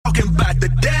about the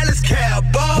Dallas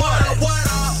Cowboys. What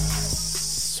up?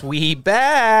 We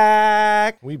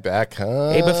back. We back,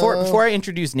 huh? Hey, before I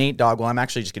introduce Nate Dogg, well, I'm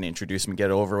actually just going to introduce him and get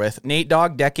it over with. Nate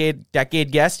Dogg,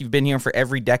 decade guest. You've been here for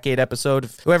every decade episode.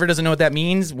 Whoever doesn't know what that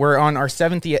means, we're on our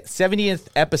 70th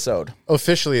episode.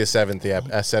 Officially a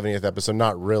 70th episode.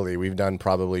 Not really. We've done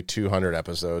probably 200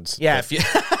 episodes. Yeah, if you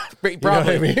probably. You know what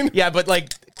I mean? Yeah, but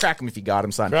like crack him if you got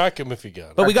him, son. Crack him if you got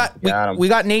him. But we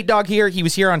got Nate Dogg here. He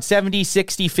was here on 70,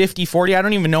 60, 50, 40. I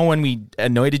don't even know when we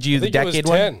anointed you the decade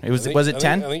one. Was it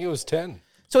 10? I think it was 10.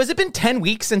 So has it been 10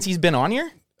 weeks since he's been on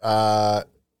here? Yeah,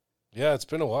 it's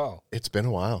been a while. It's been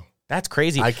a while. That's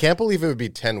crazy. I can't believe it would be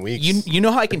 10 weeks. You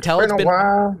know how I can tell it's been a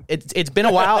while. It's been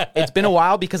a while. It's been a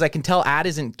while because I can tell Ad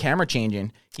isn't camera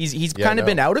changing. He's kind of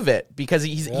been out of it because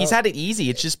he's had it easy.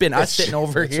 It's just been us sitting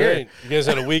over here. Right. You guys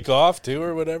had a week off too,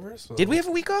 or whatever. So. Did we have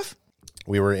a week off?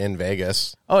 We were in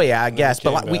Vegas. Oh yeah, I guess.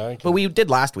 But we did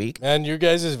last week. And your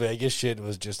guys' Vegas shit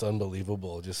was just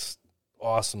unbelievable. Just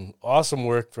awesome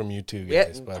work from you two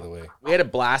guys. By the way, we had a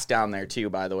blast down there too.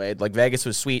 By the way, like Vegas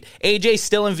was sweet. AJ's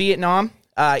still in Vietnam.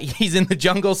 He's in the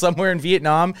jungle somewhere in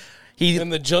Vietnam. He's in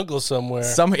the jungle somewhere.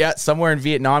 Somewhere in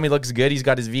Vietnam. He looks good. He's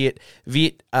got his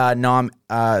Vietnam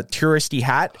touristy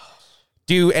hat.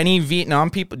 Do any Vietnam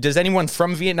people? Does anyone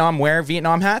from Vietnam wear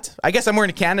Vietnam hats? I guess I'm wearing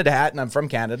a Canada hat, and I'm from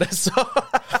Canada. So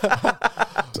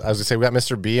I was gonna say we got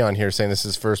Mr. B on here saying this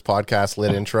is his first podcast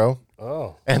lit intro.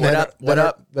 Oh, and what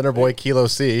up? Then our boy Kilo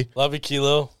C. Love you,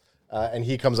 Kilo. And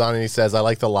he comes on and he says, "I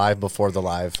like the live before the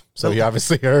live." So he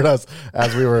obviously heard us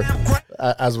as we were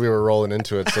rolling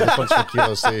into it. So this one's for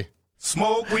Kilo C.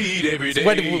 Smoke weed every day.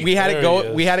 What, we had it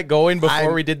go. We had it going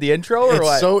before we did the intro, or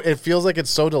what? So it feels like it's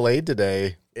so delayed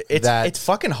today. It's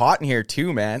fucking hot in here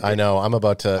too, man. I know. I'm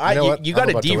about to. You got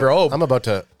to derobe. I'm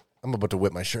about to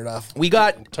whip my shirt off. We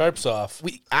got tarps off.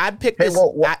 Ad picked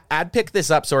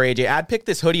this up. Sorry, AJ. Ad picked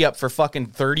this hoodie up for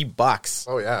fucking $30.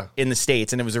 Oh yeah, in the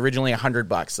States, and it was originally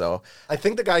 $100. So I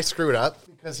think the guy screwed up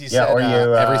because he said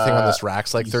everything on this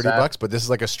rack's like $30, but this is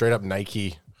like a straight up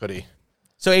Nike hoodie.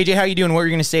 So AJ, how you doing? What were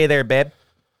you gonna say there, babe?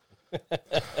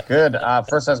 Good.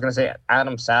 First, I was going to say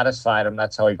Adam satisfied him.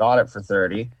 That's how he got it for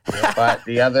 30. Yeah. But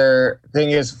the other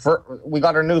thing is, we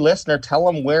got our new listener. Tell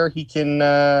him where he can,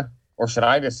 or should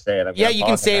I just say it? You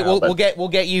can say it. We'll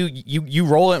get you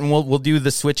roll it, and we'll do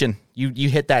the switching. You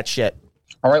hit that shit.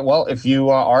 All right. Well, if you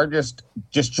are just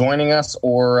joining us,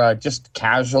 or just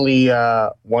casually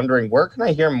wondering where can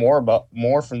I hear more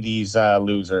from these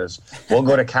losers, we'll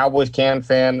go to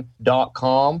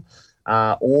cowboyscanfan.com.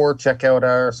 Or check out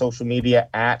our social media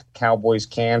at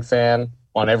CowboysCanFan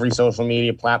on every social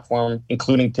media platform,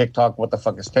 including TikTok. What the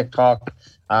fuck is TikTok?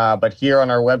 But here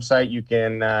on our website, you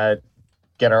can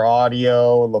get our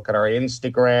audio, look at our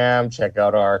Instagram, check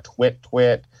out our Twit,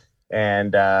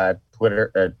 and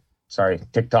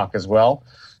TikTok as well.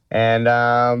 And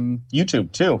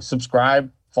YouTube too. Subscribe,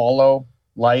 follow,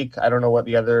 like. I don't know what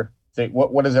the other...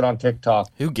 What is it on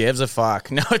TikTok? Who gives a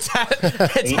fuck? No, it's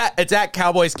at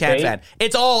Cowboys Can Fan.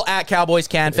 It's all at Cowboys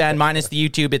Can Fan minus the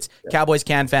YouTube. It's Cowboys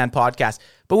Can Fan podcast.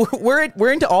 But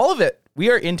we're into all of it. We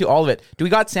are into all of it. Do we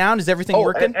got sound? Is everything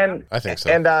working? And I think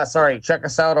so. And check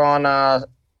us out on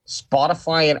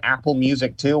Spotify and Apple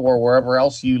Music too, or wherever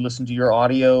else you listen to your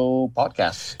audio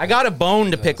podcasts. I got a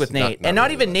bone to pick with Nate, and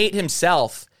not even Nate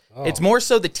himself. Oh. It's more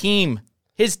so the team,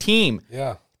 his team.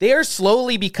 Yeah. They are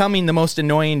slowly becoming the most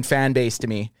annoying fan base to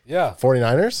me. Yeah.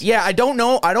 49ers? Yeah, I don't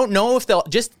know if they'll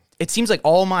just... It seems like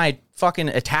all my fucking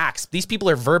attacks, these people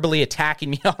are verbally attacking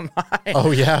me online.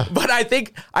 Oh, yeah. But I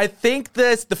think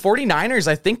the 49ers,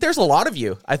 I think there's a lot of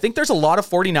you. I think there's a lot of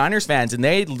 49ers fans, and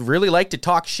they really like to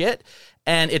talk shit,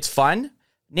 and it's fun.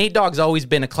 Nate Dogg's always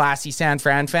been a classy San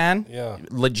Fran fan. Yeah.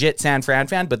 Legit San Fran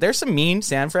fan, but there's some mean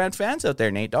San Fran fans out there,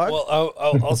 Nate Dogg. Well,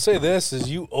 I'll say this, is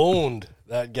you owned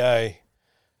that guy.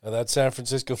 That San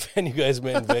Francisco fan you guys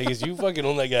met in Vegas, you fucking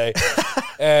own that guy.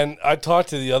 And I talked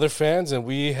to the other fans, and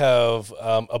we have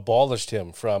abolished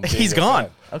him from being He's gone.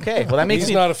 Fan. Okay, well that makes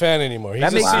he's not a fan anymore. He's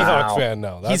a Seahawk fan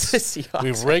now. He's a Seahawks.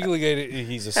 We've regulated.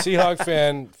 He's a Seahawk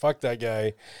fan. Fuck that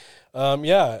guy. I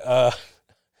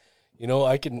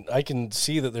can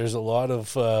see that there's a lot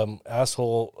of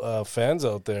asshole fans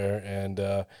out there, and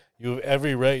you have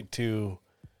every right to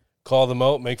call them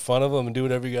out, make fun of them, and do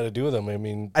whatever you got to do with them. I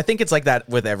mean, I think it's like that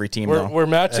with every team. We're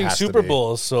matching Super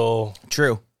Bowls, so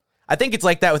true. I think it's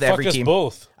like that with every team.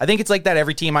 Both. I think it's like that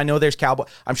every team. I know there's Cowboy.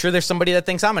 I'm sure there's somebody that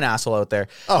thinks I'm an asshole out there.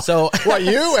 Oh, so what,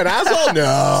 you an asshole?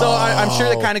 No. So I'm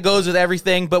sure that kind of goes with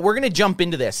everything. But we're gonna jump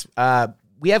into this.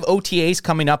 we have OTAs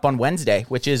coming up on Wednesday,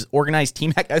 which is organized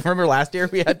team. I remember last year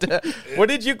we had to. What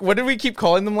did we keep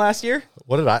calling them last year?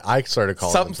 What did I started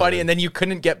calling Something funny, and then you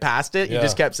couldn't get past it. You Yeah.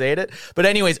 just kept saying it. But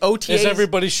anyways, OTAs. Is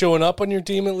everybody showing up on your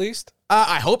team at least?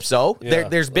 I hope so. Yeah,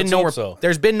 There's been let's hope so.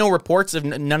 there's been no reports of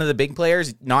none of the big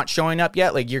players not showing up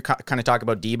yet. Like you're kind of talking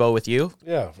about Debo with you.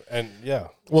 Yeah, and yeah.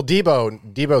 Well,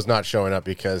 Debo's not showing up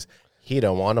because he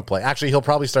don't want to play. Actually, he'll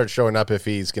probably start showing up if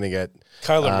he's going to get.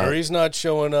 Kyler Murray's not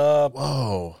showing up.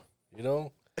 Oh, You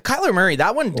know, Kyler Murray,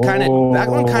 that one kind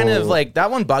of like that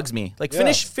one bugs me. Like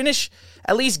finish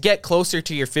at least get closer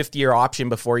to your 5th-year option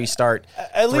before you start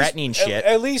threatening shit.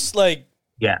 At least like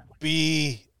Yeah.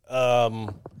 be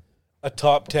a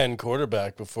top 10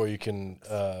 quarterback before you can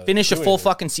Finish a do full anything.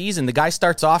 fucking season. The guy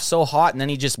starts off so hot and then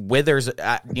he just withers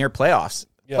at near playoffs.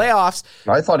 Yeah. Playoffs.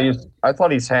 I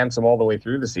thought he's handsome all the way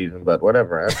through the season, but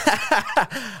whatever.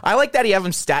 I like that they have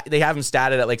him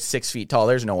statted at like 6 feet tall.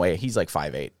 There's no way he's like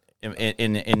 5'8"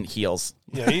 in heels.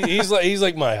 Yeah, he's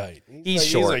like my height. He's like,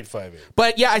 short. He's like 5'8".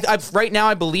 But yeah, right now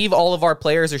I believe all of our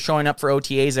players are showing up for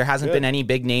OTAs. There hasn't been any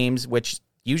big names, which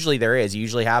usually there is. You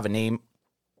usually have a name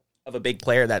of a big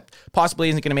player that possibly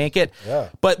isn't going to make it. Yeah.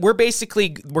 But we're going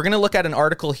to look at an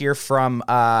article here from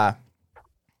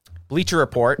Bleacher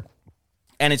Report,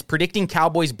 and it's predicting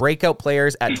Cowboys breakout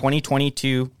players at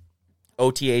 2022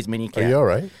 OTAs minicamp. are you all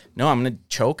right? No, I'm going to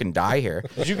choke and die here.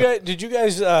 Did you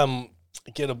guys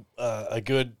get a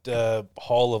good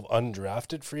haul of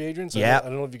undrafted free agents? Yeah. I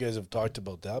don't know if you guys have talked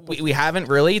about that. But We haven't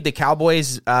really. The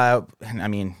Cowboys, I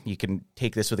mean, you can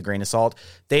take this with a grain of salt.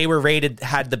 They were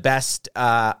had the best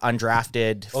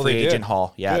undrafted free they did? agent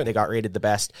haul. Yeah, Good. they got rated the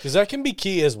best. because that can be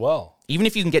key as well. Even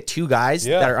if you can get 2 guys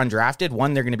Yeah. that are undrafted,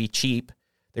 one, they're going to be cheap.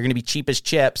 They're going to be cheap as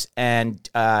chips. And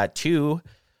 2,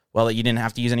 well, you didn't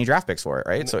have to use any draft picks for it,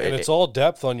 right? And it's all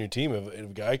depth on your team. If a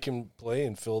guy can play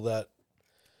and fill that.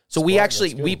 So we spot,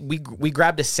 actually that's we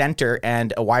grabbed a center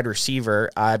and a wide receiver.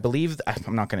 I believe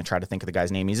I'm not going to try to think of the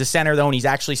guy's name. He's a center though, and he's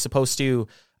actually supposed to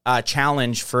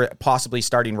challenge for possibly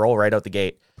starting role right out the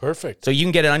gate. Perfect. So you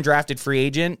can get an undrafted free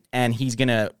agent, and he's going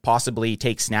to possibly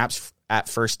take snaps at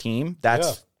first team.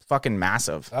 That's fucking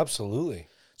massive. Absolutely.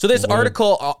 So this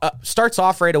article starts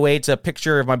off right away. It's a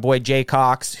picture of my boy Jay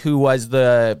Cox, who was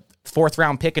the 4th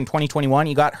round pick in 2021.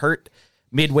 He got hurt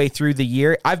midway through the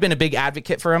year. I've been a big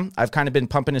advocate for him. I've kind of been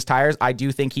pumping his tires. I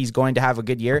do think he's going to have a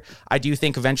good year. I do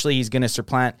think eventually he's going to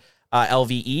supplant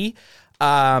LVE.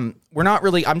 We're not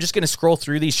really, I'm just going to scroll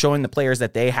through these showing the players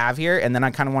that they have here, and then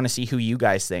I kind of want to see who you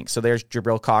guys think. So there's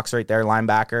Jabril Cox right there,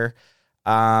 linebacker.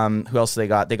 Who else do they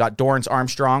got? They got Dorrance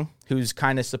Armstrong, who's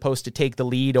kind of supposed to take the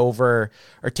lead over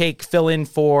or fill in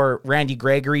for Randy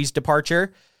Gregory's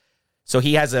departure. So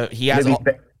he has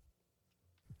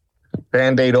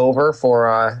Band-Aid over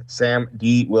for Sam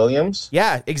D. Williams.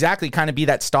 yeah, exactly. Kind of be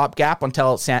that stopgap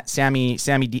until Sammy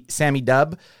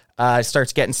Dubb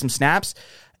starts getting some snaps.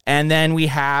 And then we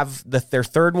have their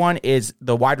third one is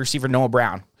the wide receiver Noah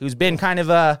Brown, who's been kind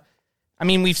of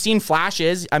we've seen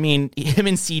flashes. I mean, him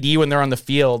and CD when they're on the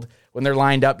field, when they're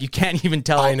lined up, you can't even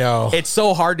tell. I know. It's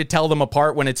so hard to tell them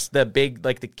apart when it's the big,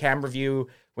 like the camera view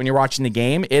when you're watching the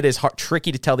game. It is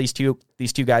tricky to tell these two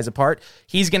guys apart.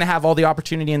 He's going to have all the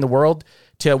opportunity in the world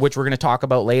to, which we're going to talk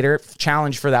about later,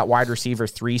 challenge for that wide receiver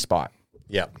 3 spot.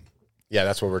 Yep. Yeah,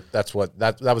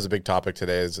 that was a big topic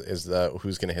today is the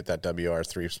who's going to hit that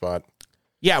WR3 spot.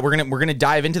 Yeah, we're gonna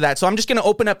dive into that. So I'm just gonna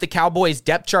open up the Cowboys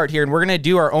depth chart here, and we're gonna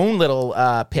do our own little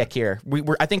pick here.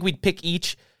 I think we'd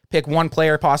pick one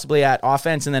player possibly at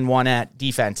offense and then one at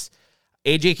defense.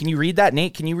 AJ, can you read that?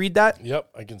 Nate, can you read that? Yep,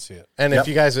 I can see it. And if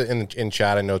you guys are in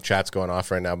chat, I know chat's going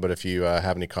off right now, but if you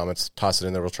have any comments, toss it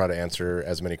in there. We'll try to answer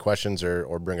as many questions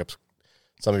or bring up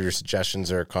some of your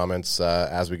suggestions or comments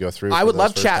as we go through. I would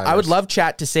love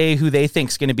chat to say who they think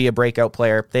is going to be a breakout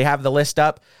player. They have the list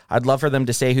up. I'd love for them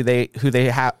to say who they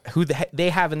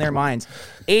have in their minds.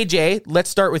 AJ, let's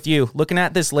start with you. Looking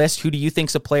at this list, who do you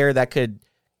think's a player that could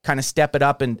kind of step it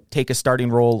up and take a starting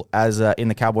role as in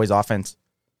the Cowboys offense?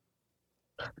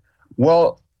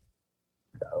 Well,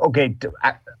 okay,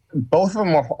 both of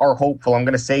them are hopeful. I'm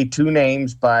going to say 2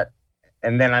 names,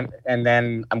 and then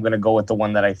I'm going to go with the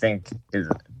one that I think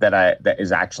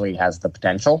is actually has the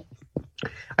potential.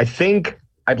 I think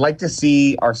I'd like to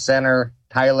see our center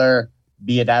Tyler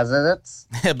Biadasz.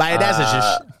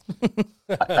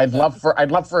 I'd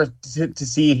love to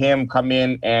see him come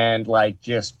in and like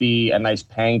just be a nice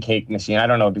pancake machine. I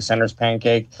don't know, do centers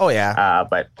pancake? Oh yeah.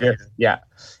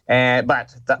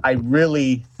 I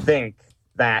really think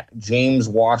that James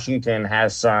Washington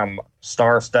has some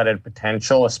star-studded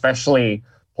potential, especially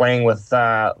playing with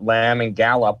Lamb and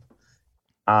Gallup.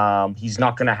 He's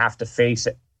not going to have to face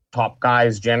top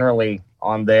guys generally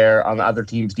on the other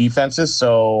team's defenses.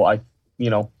 So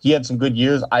he had some good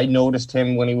years. I noticed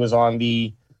him when he was on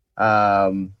the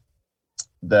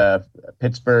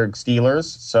Pittsburgh Steelers.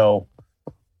 So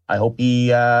I hope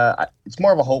it's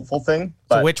more of a hopeful thing.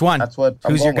 But so which one? That's what.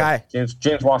 Who's your guy? James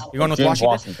Washington. You're going with James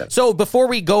Washington? So before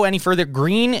we go any further,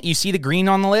 green, you see the green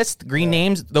on the list, green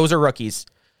names, those are rookies.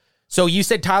 So you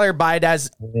said Tyler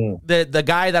Biadasz. The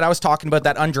guy that I was talking about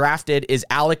that undrafted is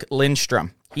Alec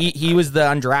Lindstrom. He was the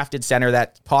undrafted center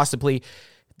that possibly,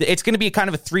 it's going to be kind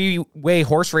of a 3-way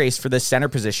horse race for this center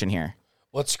position here.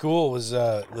 What school was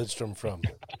Lindstrom from?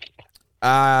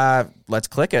 Let's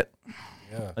click it.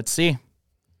 Yeah. Let's see.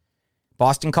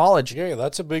 Boston College. Yeah,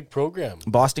 that's a big program.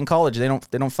 Boston College. They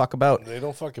don't fuck about. They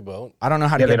don't fuck about. I don't know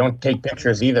how to they don't take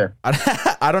pictures either.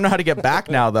 I don't know how to get back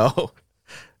now though.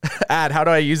 How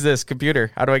do I use this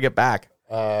computer? How do I get back?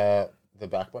 The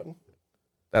back button?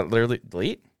 That literally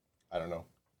delete? I don't know.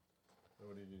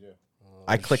 What did you do?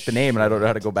 I clicked the name and I don't know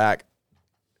how to go back.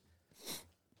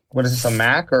 What is this, a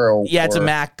Mac or? Yeah, it's a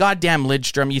Mac. Goddamn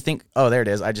Lidstrom. You think? Oh, there it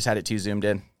is. I just had it too zoomed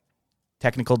in.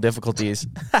 Technical difficulties.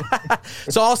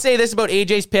 So I'll say this about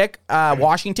AJ's pick.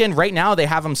 Washington, right now, they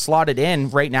have him slotted in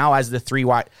right now as the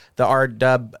 3-wide, the or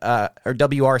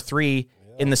WR3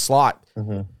 in the slot.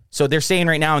 Mm-hmm. So they're saying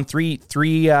right now in three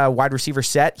wide receiver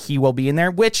set, he will be in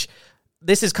there, which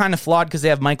this is kind of flawed because they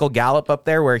have Michael Gallup up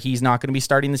there where he's not going to be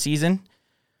starting the season.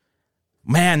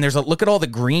 Man, look at all the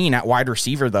green at wide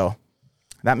receiver though.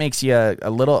 That makes you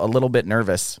a little bit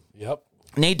nervous. Yep.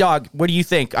 Nate Dogg, what do you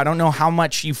think? I don't know how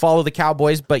much you follow the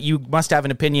Cowboys, but you must have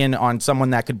an opinion on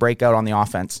someone that could break out on the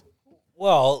offense.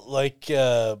 Well, like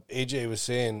AJ was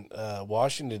saying,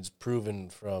 Washington's proven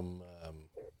from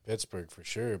Pittsburgh for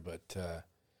sure, but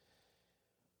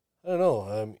I don't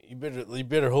know. You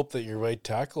better hope that your right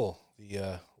tackle,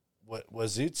 the what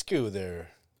was Itzku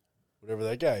there, whatever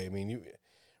that guy. I mean,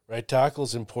 right tackle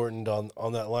is important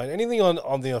on that line. Anything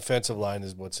on the offensive line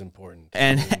is what's important.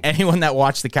 And anyone that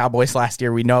watched the Cowboys last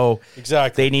year, we know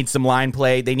exactly they need some line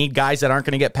play. They need guys that aren't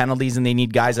going to get penalties, and they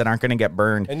need guys that aren't going to get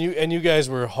burned. And you guys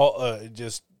were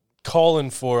just calling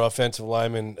for offensive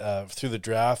linemen through the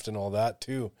draft and all that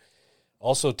too.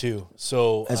 Also too.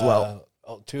 So as well.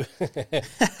 Too.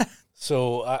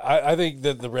 So I think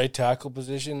that the right tackle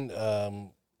position. I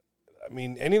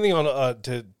mean, anything on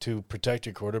to protect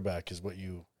your quarterback is what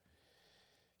you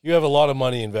have a lot of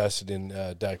money invested in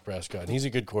Dak Prescott, and he's a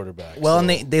good quarterback. Well, so.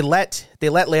 and they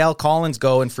let Lael Collins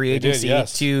go in free agency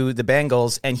to the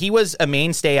Bengals, and he was a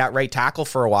mainstay at right tackle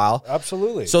for a while.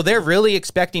 Absolutely. So they're really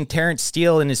expecting Terrence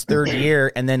Steele in his third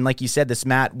year, and then, like you said, this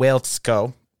Matt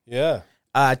Waletzko. Yeah.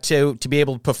 To be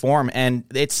able to perform, and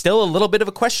it's still a little bit of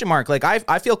a question mark. Like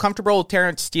I feel comfortable with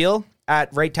Terrence Steele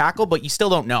at right tackle, but you still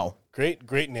don't know.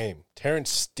 Great name, Terrence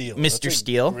Steele, Mr.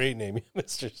 Steele. Great name,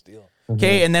 Mr. Steele.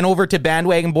 Okay, and then over to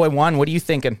Bandwagon Boy 1. What are you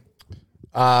thinking?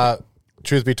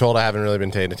 Truth be told, I haven't really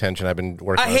been paying attention. I've been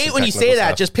working. I hate when you say that.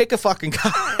 Stuff. Just pick a fucking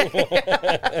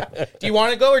guy. Do you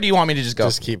want to go or do you want me to just go?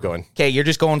 Just keep going. Okay, you're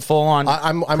just going full on.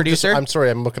 I'm producer. I'm sorry.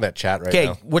 I'm looking at chat right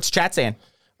now. Okay, what's chat saying?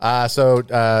 So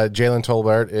Jalen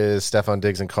Tolbert is Stephon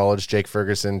Diggs in college. Jake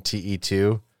Ferguson,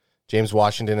 TE2. James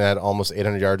Washington had almost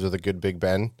 800 yards with a good Big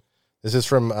Ben. This is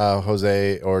from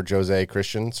Jose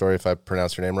Christian. Sorry if I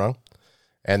pronounced your name wrong.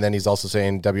 And then he's also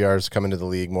saying WR's coming to the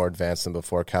league more advanced than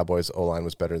before. Cowboys O-line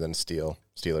was better than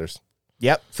Steelers.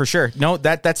 Yep, for sure. No,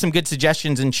 that's some good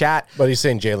suggestions in chat. But he's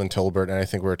saying Jalen Tolbert, and I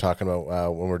think we were talking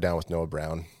about when we're down with Noah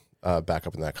Brown back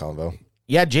up in that convo.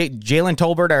 Yeah, Jalen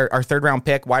Tolbert, our third-round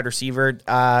pick, wide receiver.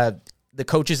 The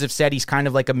coaches have said he's kind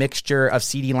of like a mixture of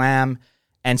CeeDee Lamb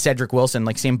and Cedric Wilson,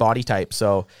 like same body type.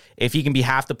 So if he can be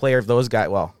half the player of those guys,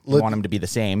 well, we want him to be the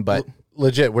same, but...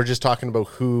 Legit, we're just talking about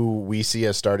who we see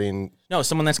as starting. No,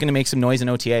 someone that's going to make some noise in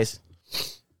OTAs.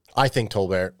 I think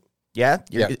Tolbert. Yeah?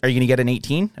 Are you going to get an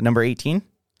 18, a number 18?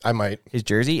 I might. His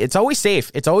jersey. It's always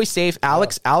safe.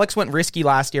 Alex went risky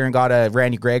last year and got a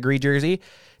Randy Gregory jersey.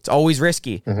 It's always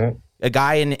risky. Mm-hmm. A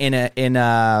guy in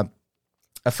a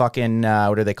fucking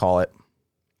what do they call it?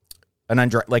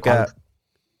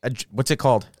 What's it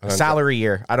called? A salary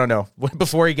year. I don't know.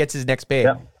 Before he gets his next pay.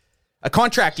 Yeah. A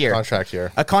contract year. A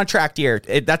contract year.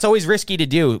 That's always risky to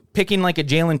do. Picking like a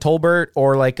Jalen Tolbert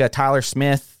or like a Tyler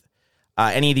Smith,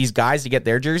 any of these guys to get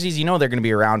their jerseys, you know they're going to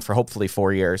be around for hopefully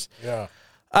 4 years. Yeah.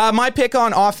 My pick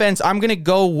on offense, I'm going to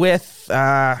go with...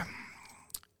 I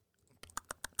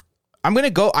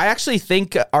actually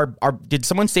think did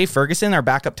someone say Ferguson, our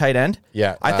backup tight end?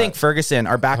 Yeah. I think Ferguson,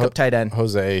 our backup tight end.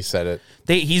 Jose said it.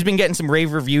 He's been getting some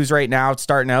rave reviews right now,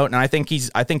 starting out, and I think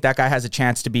that guy has a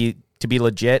chance to be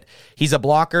legit. He's a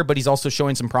blocker, but he's also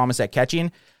showing some promise at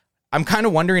catching. I'm kind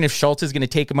of wondering if Schultz is going to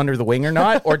take him under the wing or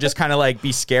not, or just kind of like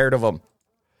be scared of him.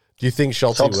 Do you think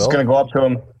Schultz Schultz is will? going to go up to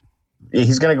him.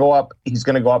 He's going to go up. He's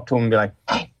going to go up to him and be like,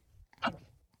 "Hey,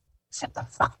 sit the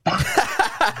fuck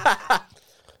back."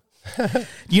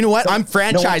 You know what? I'm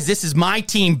franchise. This is my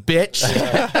team, bitch.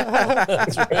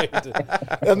 That's right.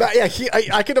 And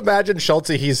I can imagine Schultz.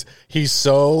 He's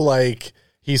so like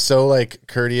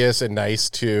courteous and nice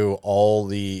to all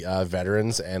the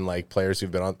veterans and like players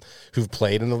who've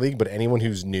played in the league. But anyone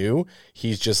who's new,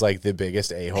 he's just like the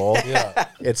biggest a-hole. Yeah.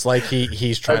 It's like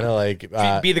he's trying to like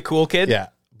Be the cool kid. yeah,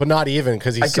 but not even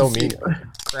because he's so mean.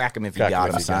 Crack him if you Crack got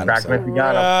him him, if you son. got Crack him if you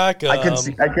got him.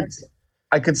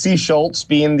 I could see Schultz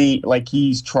being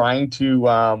he's trying to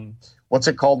what's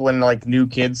it called when like new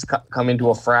kids come into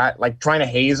a frat, like trying to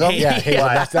haze them. Yeah, haze 'em.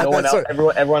 But That's no one else,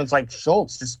 what- everyone's like,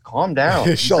 Schultz, just calm down.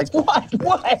 He's Schultz. like,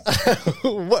 what?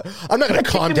 What? I'm not going to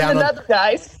calm down.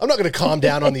 Guys. I'm not going to calm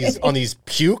down on these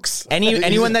pukes.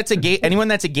 Anyone that's a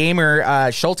gamer,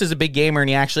 Schultz is a big gamer, and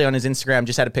he actually on his Instagram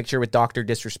just had a picture with Dr.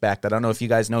 Disrespect. I don't know if you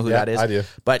guys know who Yeah, that is. I do.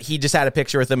 But he just had a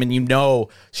picture with him, and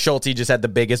Schultz just had the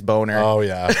biggest boner. Oh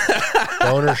yeah,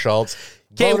 Boner Schultz.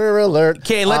 Boner alert.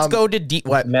 Okay, let's go to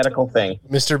what? Medical thing.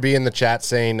 Mr. B in the chat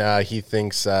saying he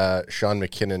thinks Sean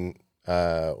McKeon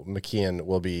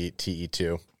will be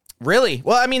TE2. Really?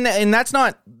 Well, I mean, and that's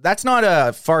not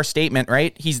a far statement,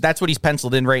 right? That's what he's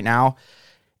penciled in right now.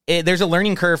 There's a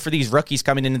learning curve for these rookies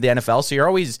coming into the NFL, so you're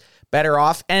always better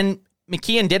off. And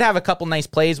McKeon did have a couple nice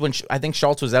plays when I think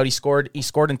Schultz was out. He scored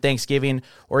in Thanksgiving,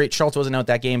 or Schultz wasn't out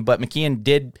that game, but McKeon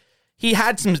did. He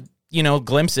had some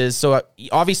glimpses. So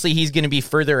obviously he's going to be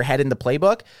further ahead in the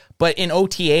playbook. But in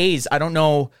OTAs, I don't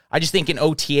know. I just think in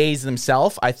OTAs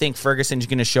themselves, I think Ferguson's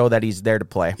going to show that he's there to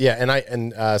play. Yeah, and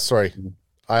I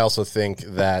also think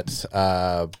that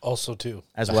Also, too.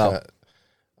 As well.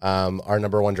 our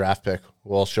number one draft pick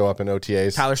will show up in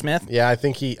OTAs. Tyler Smith? Yeah, I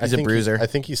think he's a bruiser. I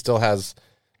think he still has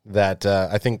that.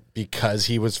 I think because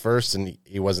he was first and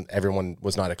he wasn't, everyone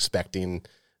was not expecting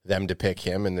them to pick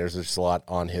him, and there's just a lot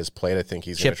on his plate. I think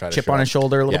he's going to try to chip show on up. his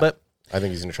shoulder a little bit. I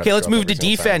think he's going to try. Okay, to let's show up move to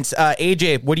every single time. defense.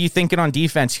 AJ, what are you thinking on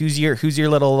defense? Who's your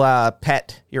little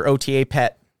pet? Your OTA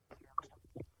pet?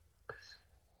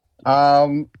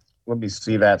 Let me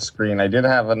see that screen. I did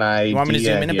have an idea. You want me to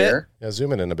zoom in a bit? Yeah,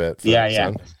 zoom in a bit.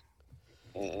 Yeah.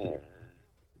 Son.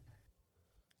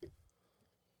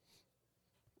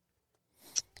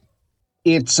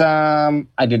 It's I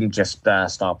didn't just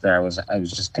stop there. I was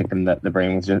just ticking the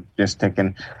brain was just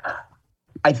ticking.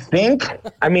 I think.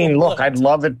 I mean, look, I'd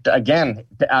love it again.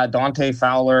 Dante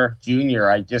Fowler Jr.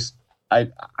 It's just I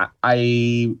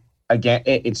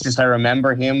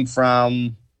remember him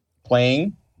from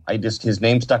playing. His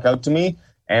name stuck out to me,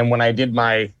 and when I did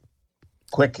my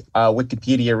quick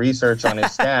Wikipedia research on his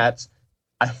stats,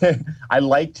 I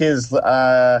liked his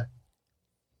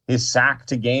sack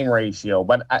to game ratio,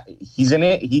 but he's in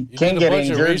it. He can get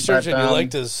injured. Research but, and you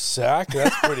liked his sack.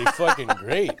 That's pretty fucking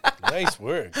great. Nice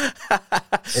work.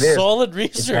 It is. Solid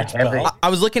research, heavy. pal. I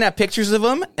was looking at pictures of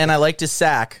him, and I liked his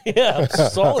sack. Yeah,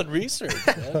 solid research.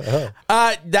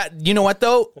 Man. You know what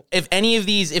though? If any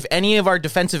of our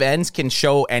defensive ends can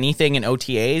show anything in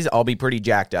OTAs, I'll be pretty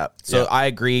jacked up. So I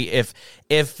agree.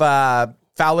 If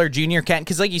Fowler Jr. can't,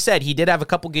 because like you said, he did have a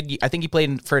couple good. I think he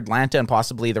played for Atlanta and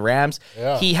possibly the Rams.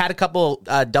 Yeah. He had a couple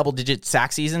double-digit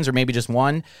sack seasons, or maybe just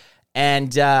one.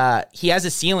 And he has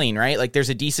a ceiling, right? Like there's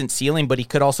a decent ceiling, but he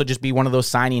could also just be one of those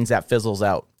signings that fizzles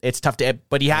out. It's tough to,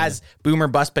 but he has boomer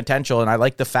bust potential, and I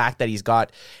like the fact that he's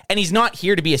not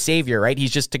here to be a savior, right?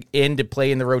 He's just in to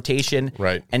play in the rotation,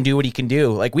 Right. and do what he can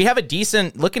do. Like we have a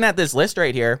decent, looking at this list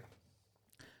right here,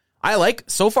 I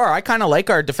kind of like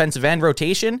our defensive end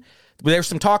rotation. There's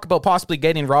some talk about possibly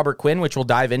getting Robert Quinn, which we'll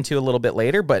dive into a little bit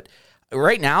later, but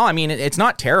right now, I mean, it's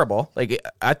not terrible. Like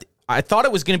I thought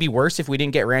it was going to be worse if we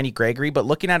didn't get Randy Gregory, but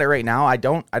looking at it right now, I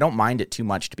don't mind it too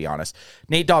much, to be honest.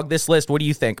 Nate Dogg, this list, what do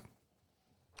you think?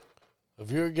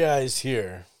 Of your guys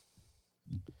here,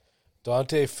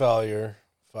 Dante Fowler,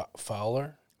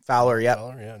 Fowler, yep.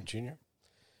 Fowler, yeah, junior.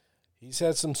 He's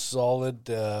had some solid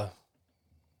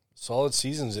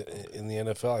seasons in the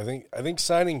NFL. I think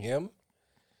signing him,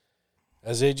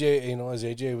 as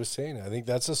AJ was saying, I think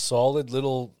that's a solid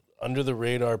little under the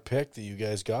radar pick that you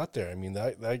guys got there. I mean,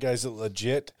 that guy's a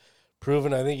legit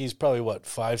proven. I think he's probably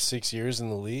 5-6 years in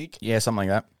the league. Yeah, something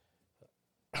like that.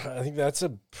 I think that's a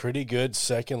pretty good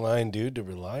second line dude to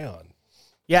rely on.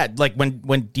 Yeah, like when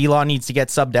D-Law needs to get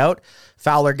subbed out,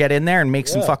 Fowler get in there and make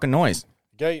some fucking noise.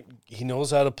 Guy, he knows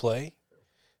how to play.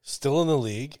 Still in the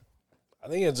league. I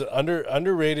think it's an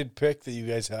underrated pick that you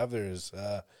guys have there is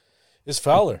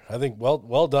Fowler. I think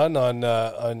well done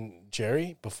on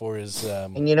Jerry before his.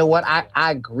 And you know what?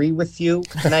 I agree with you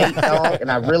tonight, dog,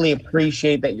 and I really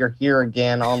appreciate that you're here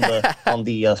again on the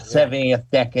 70th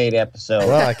decade episode.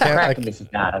 Well, I can't- Crack him if you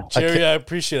got him. Jerry, I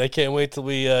appreciate it. I can't wait till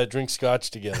we drink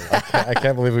scotch together. I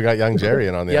can't believe we got young Jerry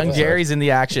in on the Young episode. Jerry's in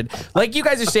the action. Like you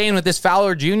guys are saying with this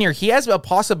Fowler Jr., he has a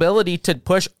possibility to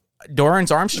push Dorrance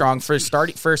Armstrong for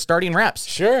starting reps.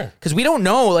 Sure. Because we don't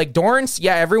know. Like Dorrance,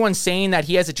 yeah, everyone's saying that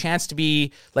he has a chance to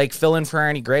be like fill in for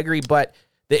Ernie Gregory, but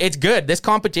it's good. This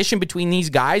competition between these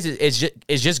guys is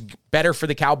just better for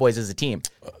the Cowboys as a team.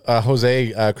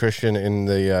 Jose Christian in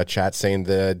the chat saying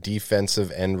the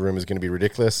defensive end room is going to be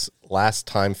ridiculous. Last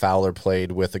time Fowler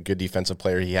played with a good defensive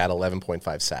player, he had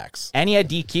 11.5 sacks. And he had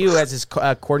DQ as his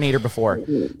coordinator before.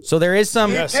 So there is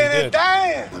some... Yes, he did.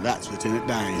 Well, that's Lieutenant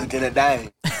Dan. Lieutenant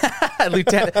Dan.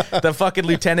 the fucking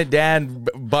Lieutenant Dan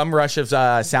bum rush of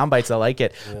sound bites. I like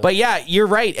it. Yeah. But yeah, you're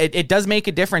right. It does make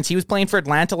a difference. He was playing for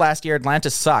Atlanta last year. Atlanta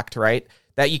sucked, right?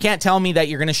 That you can't tell me that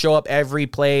you're going to show up every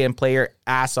play and play your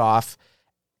ass off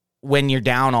when you're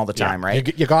down all the time,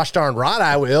 right? You gosh darn right,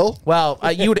 I will. Well,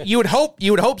 you would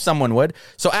hope someone would.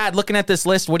 So, Ad, looking at this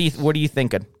list, what are you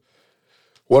thinking?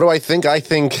 What do I think? I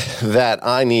think that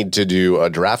I need to do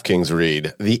a DraftKings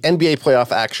read. The NBA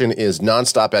playoff action is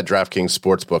nonstop at DraftKings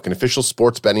Sportsbook, an official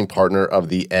sports betting partner of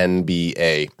the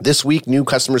NBA. This week, new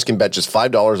customers can bet just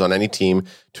 $5 on any team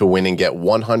to win and get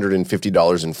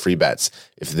 $150 in free bets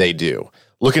if they do.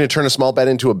 Looking to turn a small bet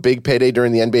into a big payday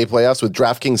during the NBA playoffs? With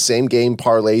DraftKings same-game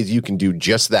parlays, you can do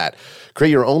just that.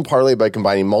 Create your own parlay by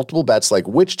combining multiple bets like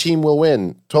which team will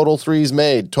win, total threes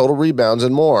made, total rebounds,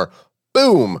 and more.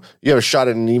 Boom! You have a shot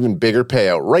at an even bigger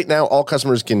payout. Right now, all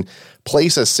customers can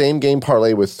place a same-game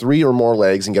parlay with 3 or more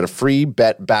legs and get a free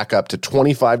bet back up to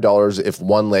 $25 if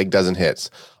one leg doesn't hit.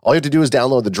 All you have to do is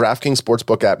download the DraftKings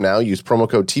Sportsbook app now, use promo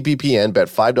code TPPN, bet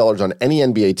 $5 on any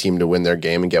NBA team to win their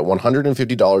game, and get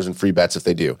 $150 in free bets if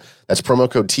they do. That's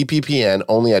promo code TPPN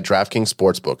only at DraftKings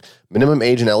Sportsbook. Minimum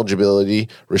age and eligibility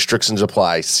restrictions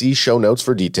apply. See show notes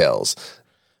for details.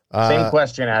 Same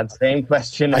question, Ad. Same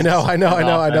question. I know. Hey.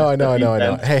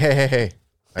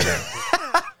 I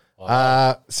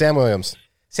know. Sam Williams.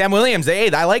 Sam Williams,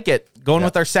 I like it. Going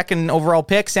with our second overall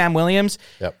pick, Sam Williams.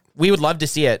 Yep. We would love to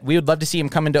see it. We would love to see him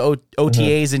come into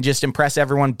OTAs and just impress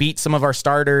everyone, beat some of our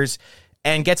starters,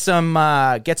 and get some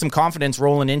confidence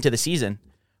rolling into the season.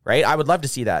 Right? I would love to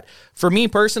see that. For me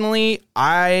personally,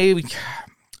 I'm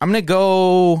gonna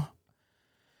go.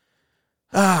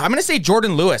 I'm gonna say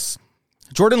Jordan Lewis.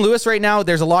 Jordan Lewis right now,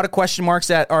 there's a lot of question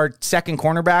marks at our second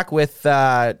cornerback with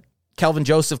Kelvin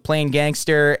Joseph playing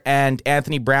gangster and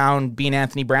Anthony Brown being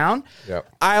Anthony Brown. Yep.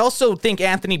 I also think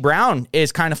Anthony Brown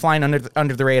is kind of flying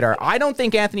under the radar. I don't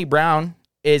think Anthony Brown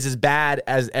is as bad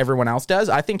as everyone else does.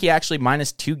 I think he actually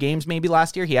minus 2 games maybe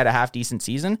last year. He had a half-decent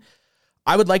season.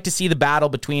 I would like to see the battle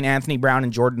between Anthony Brown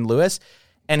and Jordan Lewis,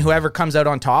 and whoever comes out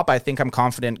on top, I think I'm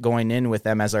confident going in with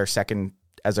them as our second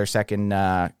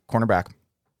cornerback.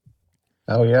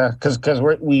 Oh yeah, because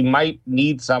we might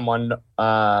need someone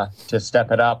to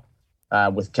step it up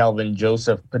with Kelvin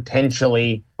Joseph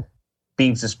potentially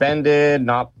being suspended,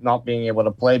 not being able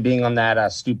to play, being on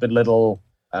that stupid little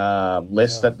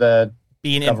list that the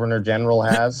Governor General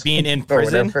has, being in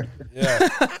prison,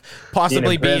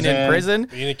 possibly being in prison,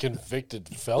 being a convicted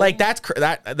felon. Like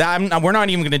we're not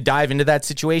even going to dive into that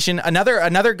situation.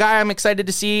 Another guy I'm excited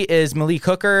to see is Malik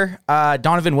Hooker,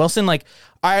 Donovan Wilson. Like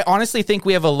I honestly think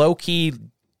we have a low key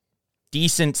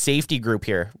decent safety group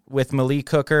here with Malik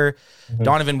Hooker,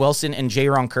 Donovan Wilson, and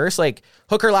Jaron Kearse. Like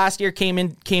Hooker last year came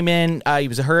in. He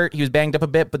was hurt. He was banged up a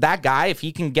bit, but that guy, if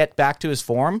he can get back to his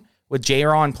form with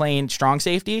Jaron playing strong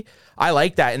safety, I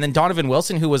like that. And then Donovan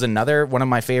Wilson, who was another one of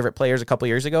my favorite players a couple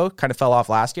years ago, kind of fell off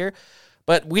last year.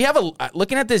 But we have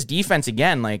looking at this defense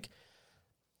again, like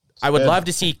I would love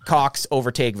to see Cox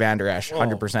overtake Van Der Esch,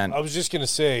 100%. I was just going to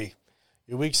say,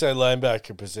 your weak side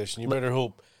linebacker position, you better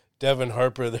hope Devin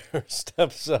Harper there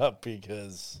steps up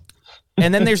because.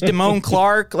 And then there's Damone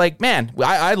Clark. Like, man,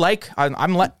 I'm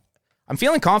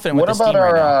feeling confident with this team right now. What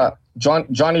about our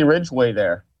Johnny Ridgeway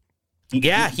there?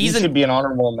 He should be an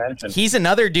honorable mention. He's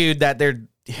another dude that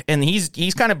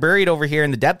he's kind of buried over here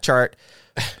in the depth chart.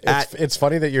 It's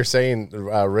funny that you're saying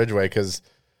Ridgeway because,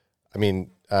 I mean,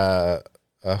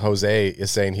 Jose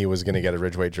is saying he was going to get a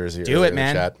Ridgeway jersey. Do it,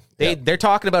 man. They're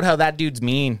talking about how that dude's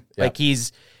mean. Yep. Like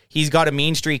he's got a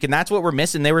mean streak, and that's what we're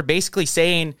missing. They were basically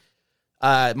saying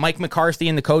Mike McCarthy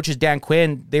and the coaches, Dan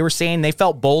Quinn, they were saying they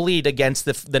felt bullied against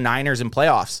the Niners in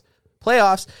playoffs.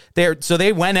 So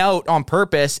they went out on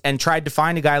purpose and tried to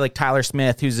find a guy like Tyler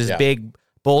Smith, who's this big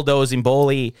bulldozing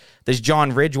bully. There's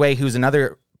John Ridgeway, who's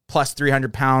another plus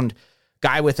 300-pound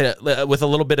guy with a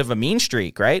little bit of a mean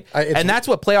streak, right? And that's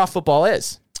what playoff football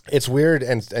is. It's weird,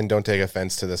 and don't take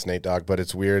offense to this, Nate Dogg, but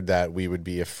it's weird that we would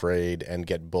be afraid and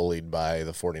get bullied by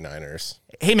the 49ers.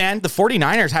 Hey, man, the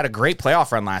 49ers had a great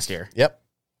playoff run last year. Yep.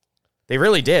 They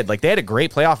really did. Like, they had a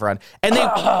great playoff run. And they...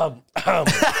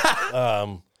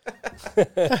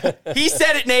 He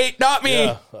said it, Nate, not me.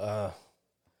 Yeah,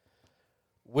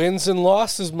 wins and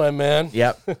losses, my man.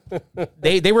 Yep.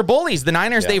 They were bullies. The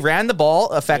Niners, they ran the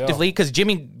ball effectively because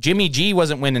Jimmy G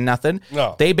wasn't winning nothing.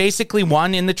 No. They basically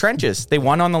won in the trenches. They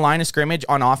won on the line of scrimmage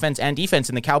on offense and defense,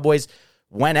 and the Cowboys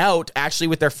went out actually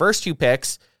with their first 2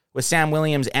 picks with Sam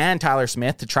Williams and Tyler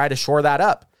Smith to try to shore that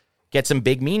up. Get some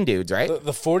big mean dudes, right?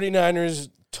 The 49ers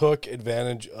took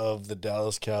advantage of the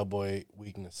Dallas Cowboy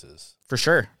weaknesses. For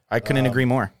sure. I couldn't agree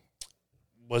more.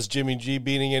 Was Jimmy G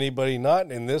beating anybody? Not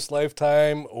in this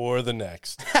lifetime or the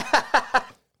next.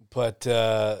 But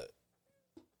I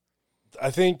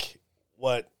think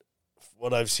what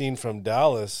I've seen from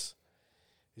Dallas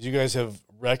is you guys have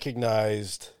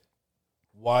recognized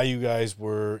why you guys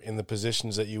were in the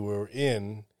positions that you were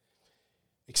in,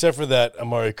 except for that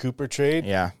Amari Cooper trade.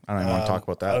 Yeah, I don't even want to talk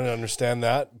about that. I don't understand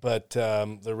that. But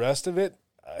the rest of it,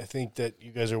 I think that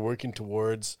you guys are working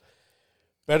towards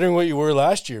bettering what you were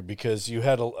last year because you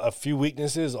had a few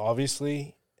weaknesses,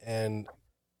 obviously, and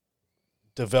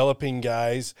developing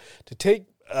guys to take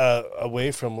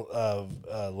away from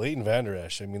Leighton Vander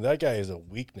Esch. I mean, that guy is a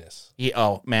weakness.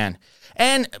 Oh, man.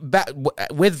 And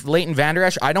with Leighton Vander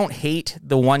Esch, I don't hate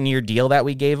the 1-year deal that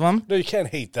we gave him. No, you can't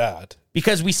hate that.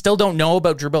 Because we still don't know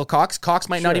about Jabril Cox. Cox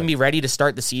might not even be ready to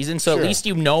start the season, so at least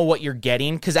you know what you're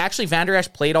getting. Because actually, Vander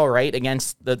Esch played all right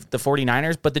against the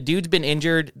 49ers, but the dude's been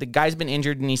injured. The guy's been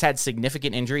injured, and he's had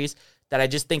significant injuries that I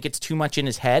just think it's too much in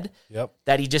his head. Yep.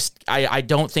 That I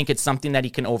don't think it's something that he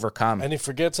can overcome. And he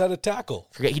forgets how to tackle.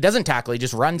 He doesn't tackle. He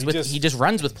just runs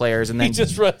with players, and then he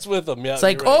just runs with them. Yeah, it's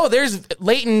like, oh, there's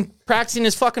Leighton practicing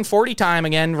his fucking 40 time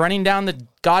again, running down the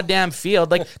goddamn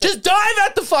field. Like, just dive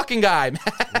at the fucking guy.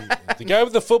 The guy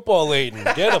with the football, Leighton.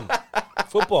 Get him.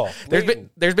 Football.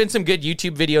 There's been some good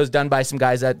YouTube videos done by some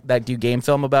guys that do game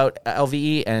film about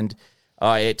LVE, and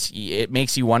it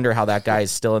makes you wonder how that guy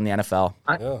is still in the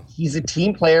NFL. He's a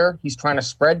team player. He's trying to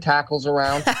spread tackles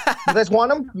around. You guys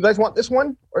want him? You guys want this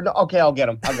one? Or no? Okay, I'll get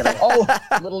him. Oh,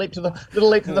 a little late to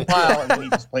the pile, and then he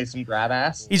just plays some grab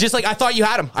ass. He's just like, I thought you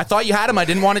had him. I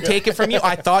didn't want to take it from you.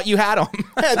 I thought you had him.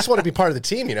 I just want to be part of the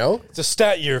team, you know? It's a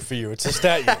stat year for you. It's a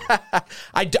stat year.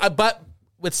 But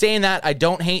with saying that, I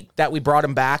don't hate that we brought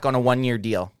him back on a 1-year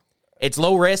deal. It's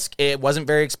low risk. It wasn't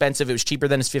very expensive. It was cheaper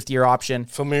than his 5th-year option.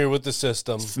 Familiar with the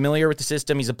system.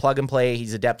 He's a plug and play.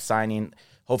 He's a depth signing.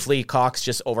 Hopefully, Cox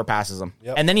just overpasses him.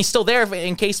 Yep. And then he's still there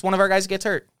in case one of our guys gets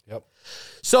hurt. Yep.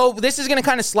 So this is going to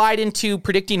kind of slide into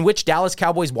predicting which Dallas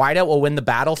Cowboys wideout will win the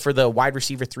battle for the wide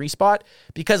receiver 3 spot.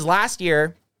 Because last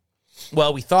year,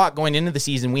 well, we thought going into the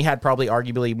season, we had probably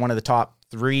arguably one of the top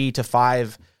 3 to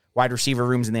 5 wide receiver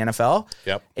rooms in the NFL.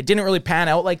 Yep. It didn't really pan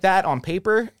out like that on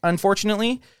paper,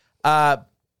 unfortunately.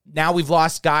 Now we've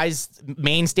lost guys,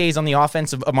 mainstays on the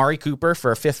offense of Amari Cooper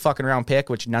for a 5th fucking round pick,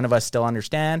 which none of us still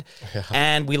understand. Yeah.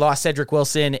 And we lost Cedric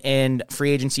Wilson in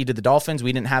free agency to the Dolphins.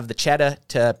 We didn't have the cheddar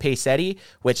to pay Seti,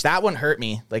 which that one hurt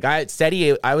me. Like I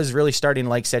was really starting to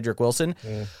like Cedric Wilson.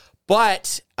 Yeah.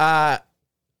 But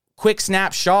quick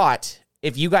snapshot,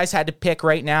 if you guys had to pick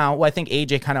right now, well, I think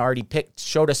AJ kind of already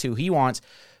showed us who he wants.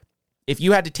 If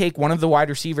you had to take one of the wide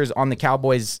receivers on the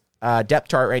Cowboys depth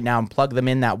chart right now and plug them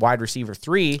in that wide receiver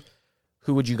 3,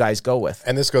 who would you guys go with?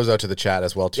 And this goes out to the chat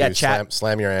as well, too. Yeah, chat.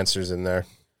 Slam your answers in there.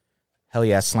 Hell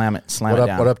yeah, slam it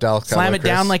down. What up, Dallas Cowboy Slam it Chris?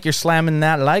 down like you're slamming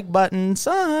that like button,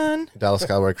 son. Dallas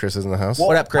Cowboy Chris is in the house. Well,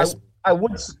 what up, Chris? I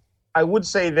would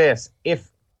say this.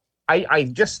 If I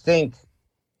just think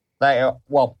that,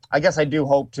 well, I guess I do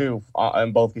hope too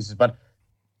in both cases, but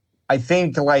I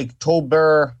think like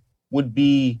Tolbert would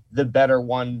be the better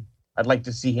one. I'd like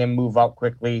to see him move up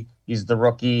quickly. He's the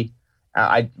rookie.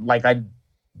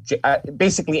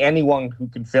 Basically anyone who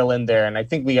can fill in there, and I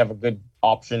think we have a good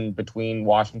option between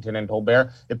Washington and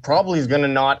Tolbert. It probably is going to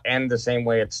not end the same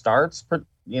way it starts.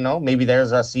 Maybe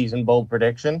there's a season bold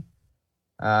prediction,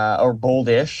 or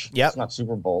boldish. Yep. It's not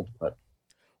super bold, but.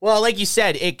 Well, like you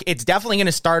said, it's definitely going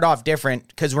to start off different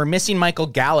because we're missing Michael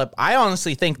Gallup. I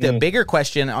honestly think the bigger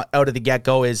question out of the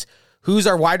get-go is who's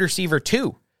our wide receiver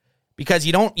 2? Because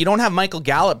you don't have Michael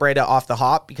Gallup right off the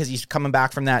hop because he's coming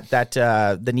back from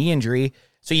the knee injury.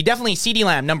 So you definitely CeeDee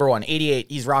Lamb, number 1, 88.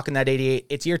 He's rocking that 88.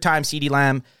 It's your time, CeeDee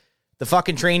Lamb. The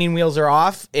fucking training wheels are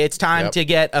off. It's time to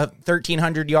get a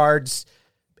 1,300 yards,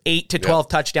 8 to 12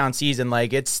 touchdown season.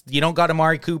 Like you don't got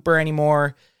Amari Cooper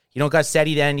anymore. You don't got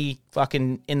Cedi Dendy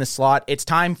fucking in the slot. It's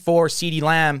time for CeeDee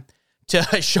Lamb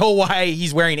to show why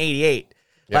he's wearing 88.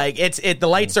 Yeah. Like the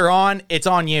lights are on. It's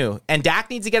on you. And Dak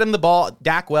needs to get him the ball.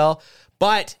 Dak will.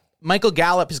 But Michael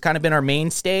Gallup has kind of been our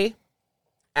mainstay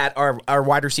at our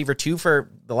wide receiver 2 for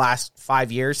the last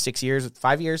 5 years,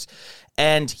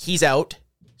 and he's out.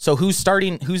 So who's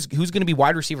starting? Who's going to be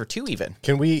wide receiver 2 even?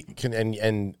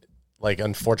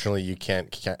 Unfortunately you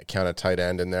can't count a tight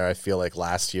end in there. I feel like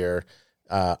last year,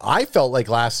 I felt like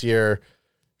last year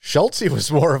Schultz was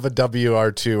more of a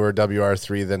WR2 or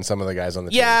WR3 than some of the guys on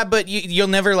the team. Yeah, but you'll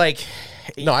never like.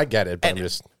 No, I get it,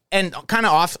 but and kind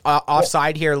of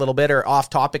offside here a little bit, or off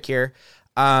topic here.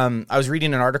 I was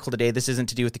reading an article today. This isn't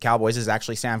to do with the Cowboys. This is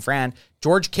actually San Fran.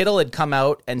 George Kittle had come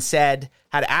out and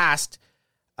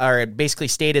basically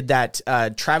stated that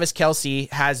Travis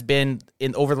Kelce has been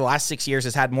over the last 6 years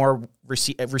has had more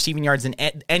receiving yards than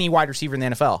any wide receiver in the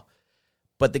NFL.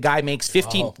 But the guy makes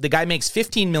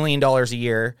 $15 million a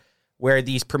year, where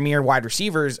these premier wide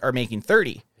receivers are making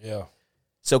 30. Yeah.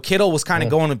 So Kittle was kind of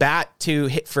going to bat to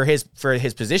hit for his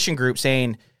position group,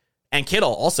 saying. And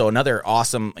Kittle, also another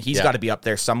awesome, he's got to be up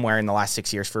there somewhere in the last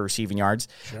 6 years for receiving yards.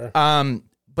 Sure.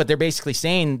 But they're basically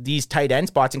saying these tight end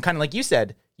spots, and kind of like you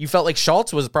said, you felt like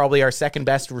Schultz was probably our second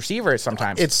best receiver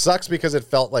sometimes. It sucks because it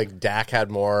felt like Dak had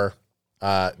more,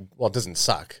 it doesn't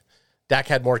suck. Dak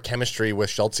had more chemistry with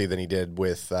Schultz than he did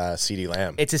with CeeDee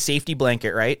Lamb. It's a safety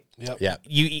blanket, right? Yep. Yeah.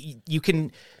 You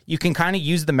can kind of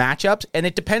use the matchups, and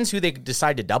it depends who they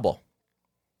decide to double.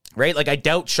 Right? Like, I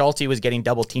doubt Schulte was getting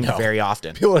double teamed very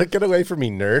often. People, get away from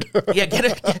me, nerd. Yeah,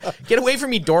 get away from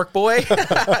me, dork boy.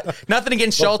 Nothing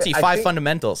against Schulte,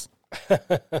 fundamentals.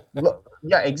 Look,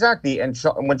 yeah, exactly. And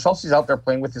when Schulte's out there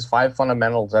playing with his 5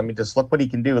 fundamentals, I mean, just look what he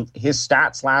can do. His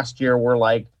stats last year were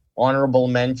like honorable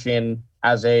mention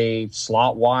as a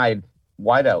slot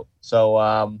wideout.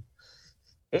 So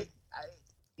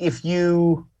if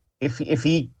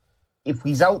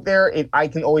he's out there, I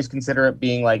can always consider it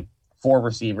being like 4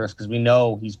 receivers, because we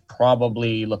know he's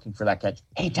probably looking for that catch.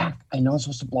 Hey, Dak, I know I'm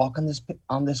supposed to block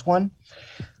on this one.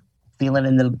 I'm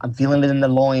feeling it in the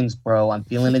loins, bro. I'm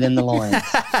feeling it in the loins.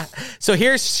 So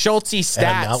here's Schulte's stats. And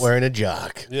I'm not wearing a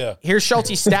jock. Yeah. Here's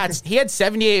Schulte's stats. He had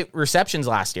 78 receptions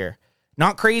last year.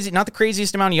 Not crazy, not the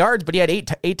craziest amount of yards, but he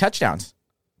had 8 touchdowns.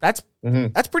 That's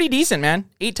pretty decent, man.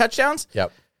 8 touchdowns.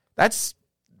 Yep. That's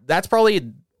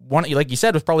probably one, like you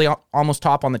said, was probably almost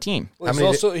top on the team.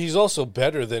 Well, he's also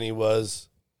better than he was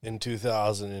in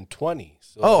 2020.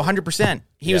 So. 100%.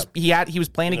 He was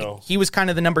playing. He was kind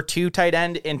of the number 2 tight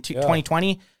end in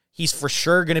 2020. He's for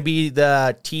sure going to be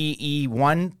the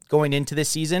TE1 going into this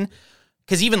season,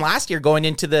 because even last year going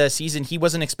into the season, he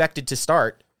wasn't expected to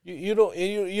start. You don't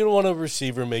want a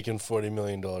receiver making $40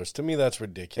 million. To me, that's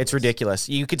ridiculous. It's ridiculous.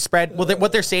 You could spread. Well,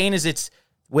 what they're saying is it's.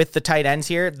 With the tight ends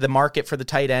here, the market for the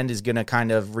tight end is going to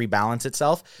kind of rebalance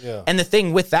itself. Yeah. And the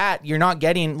thing with that, you're not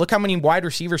getting, look how many wide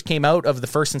receivers came out of the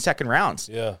first and second rounds.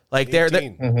 Yeah. Like there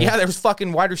was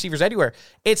fucking wide receivers everywhere.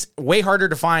 It's way harder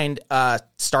to find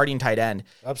starting tight end.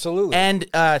 Absolutely. And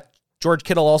George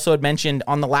Kittle also had mentioned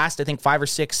on the last, I think 5 or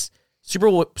 6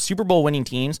 Super Bowl winning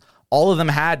teams, all of them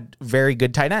had very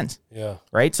good tight ends. Yeah.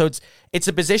 Right. So it's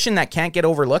a position that can't get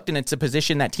overlooked. And it's a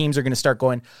position that teams are going to start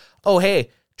going, oh, hey,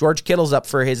 George Kittle's up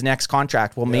for his next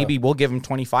contract. Well, maybe we'll give him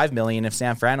 $25 million if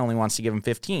San Fran only wants to give him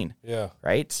 15. Yeah.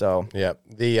 Right. So yeah,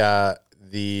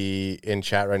 the in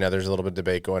chat right now, there's a little bit of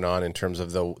debate going on in terms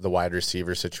of the wide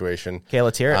receiver situation. Okay,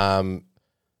 let's hear it.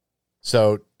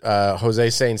 So Jose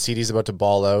saying CeeDee's about to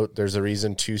ball out. There's a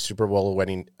reason 2 Super Bowl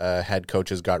winning head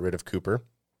coaches got rid of Cooper.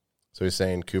 So he's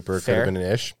saying Cooper could have been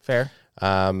an ish. Fair.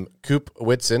 Coop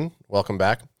Whitson, welcome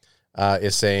back,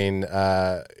 is saying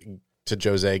to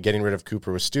Jose, getting rid of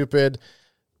Cooper was stupid.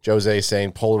 Jose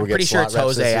saying Polar will get slot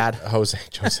reps.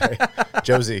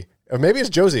 Josie. Or maybe it's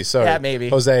Josie. Sorry. Yeah, maybe.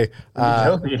 Jose.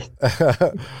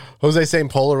 Jose saying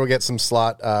Polar will get some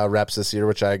slot reps this year,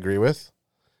 which I agree with.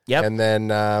 Yep. And then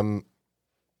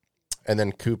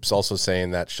Coop's also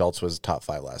saying that Schultz was top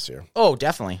 5 last year. Oh,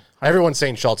 definitely. Everyone's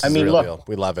saying Schultz is the real deal.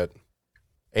 We love it.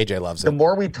 AJ loves it. The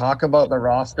more we talk about the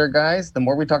roster, guys,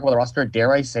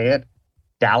 dare I say it,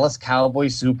 Dallas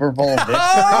Cowboys Super Bowl victory.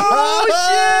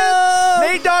 Oh, shit!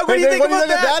 Nate Dogg, what do you think about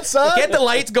that? Son? Get the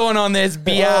lights going on this,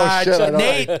 biatch. Shit,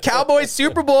 Nate, Cowboys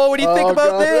Super Bowl, what do you think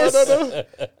about this? No.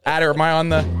 Adder, am I on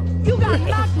the... You got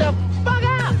knocked the fuck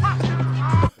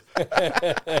out!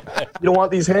 You don't want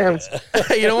these hands.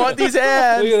 You don't want these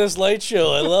hands. Look at this light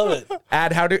show. I love it.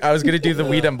 I was going to do the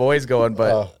We Dem Boys going,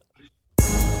 but...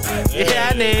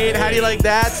 Yeah, Nate. How do you like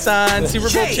that, son? Super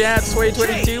Bowl champs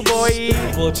 2022, boy.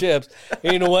 Super Bowl champs.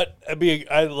 Hey, you know what?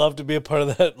 I'd love to be a part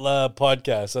of that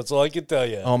podcast. That's all I can tell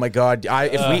you. Oh my God!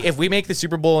 If we make the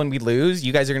Super Bowl and we lose,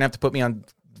 you guys are gonna have to put me on.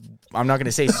 I'm not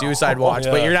gonna say suicide watch,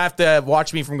 but you're gonna have to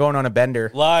watch me from going on a bender.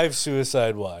 Live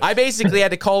suicide watch. I basically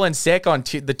had to call in sick on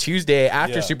the Tuesday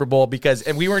after Yeah. Super Bowl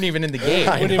and we weren't even in the game. We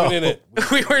weren't even in it.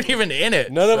 We weren't even in it.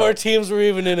 None of our teams were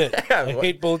even in it. I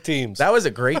hate both teams. That was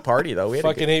a great party, though. We had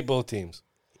Fucking hate both teams.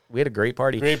 we had a great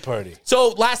party. Great party. So,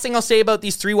 last thing I'll say about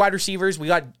these 3 wide receivers, we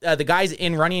got the guys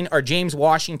in running are James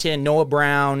Washington, Noah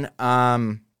Brown,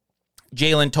 Jalen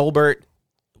Tolbert.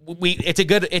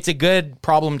 It's a good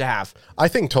problem to have. I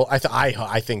think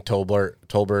I think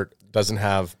Tolbert doesn't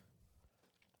have.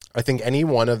 I think any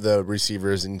one of the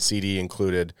receivers in CD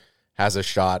included has a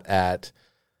shot at.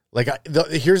 Like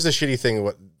here's the shitty thing.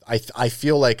 What I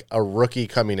feel like a rookie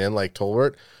coming in like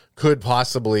Tolbert could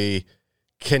possibly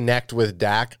connect with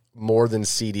Dak more than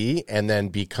CD and then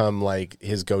become like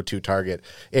his go-to target.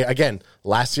 Again,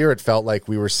 last year it felt like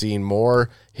we were seeing more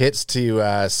hits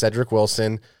to Cedric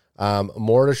Wilson.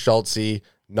 More to Schultze,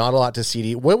 not a lot to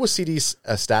CD. What was CD's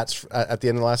stats at the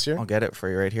end of last year? I'll get it for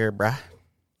you right here, bruh.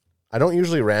 I don't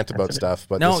usually rant about stuff,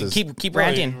 but No, this is, keep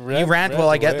ranting. you You rant while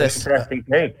I get away. this. Interesting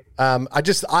take.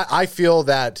 I feel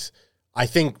that I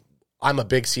think I'm a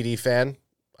big CD fan.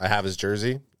 I have his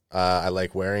jersey. I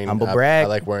like wearing Humble brag. I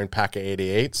like wearing Paca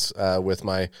 88s with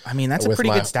my. I mean, that's a with pretty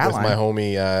my- good stat with line. my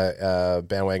homie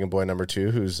bandwagon boy number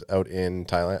 2, who's out in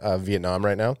Vietnam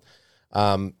right now.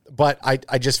 But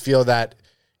I just feel that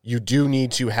you do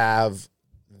need to have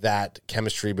that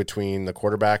chemistry between the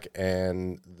quarterback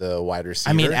and the wide receiver.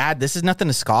 I mean, this is nothing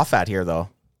to scoff at here, though.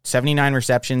 79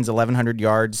 receptions, 1,100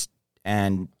 yards,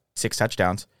 and 6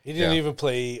 touchdowns. He didn't even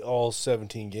play all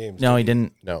 17 games. No, he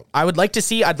didn't. No. I'd like to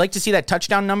see that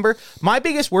touchdown number. My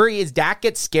biggest worry is Dak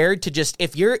gets scared to just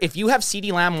if you have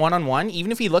CeeDee Lamb one-on-one,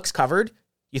 even if he looks covered,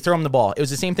 you throw him the ball. It was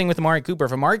the same thing with Amari Cooper.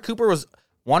 If Amari Cooper was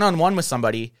one-on-one with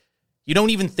somebody, you don't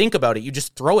even think about it. You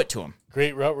just throw it to him.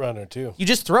 Great route runner, too. You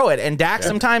just throw it. And Dak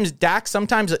sometimes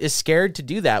is scared to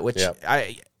do that, which Yeah.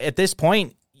 at this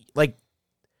point, like,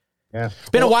 Yeah. it's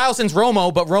been a while since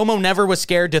Romo, but Romo never was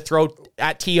scared to throw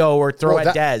at T.O. or throw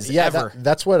at Dez, ever.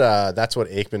 That's what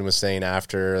Aikman was saying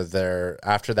after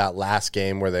that last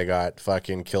game where they got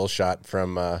fucking kill shot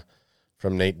from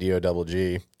Nate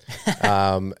D-O-double-G.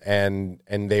 and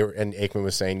Aikman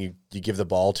was saying you give the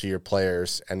ball to your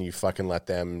players and you fucking let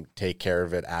them take care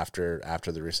of it after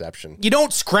the reception. You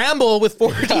don't scramble with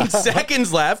 14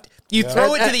 seconds left. You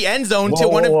throw it to the end zone to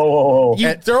one of Whoa.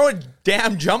 you throw a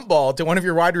damn jump ball to one of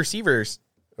your wide receivers.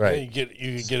 Right.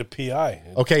 You get a PI.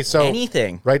 Okay, so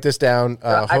Anything. write this down.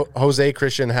 Jose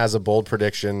Christian has a bold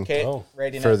prediction Oh.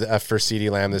 Ready for CeeDee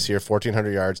Lamb this year: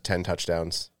 1,400 yards, 10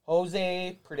 touchdowns.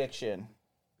 Jose prediction.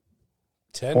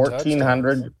 10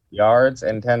 1,400 yards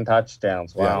and 10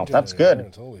 touchdowns. Wow, that's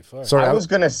good. Holy fuck. Sorry, I was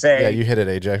going to say, yeah, you hit it,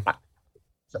 AJ.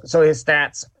 so his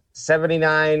stats,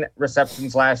 79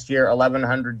 receptions last year,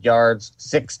 1,100 yards,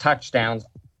 6 touchdowns.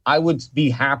 I would be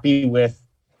happy with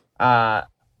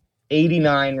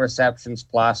 89 receptions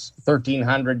plus,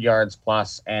 1,300 yards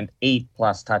plus, and 8+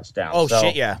 touchdowns. Oh So,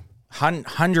 shit, yeah.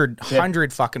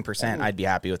 100 fucking percent. I'd be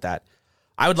happy with that.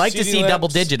 I would like to CeeDee see Lamb's- double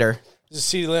digiter. This is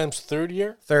CeeDee Lamb's third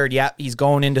year? Third, yeah, he's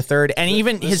going into third, and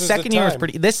even this his is the second year is time.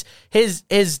 pretty. His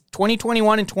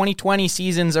 2021 and 2020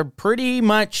 seasons are pretty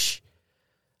much.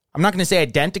 I'm not going to say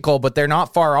identical, but they're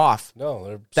not far off. No,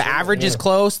 they're The average is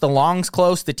close, the long's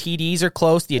close, the TDs are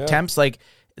close, the attempts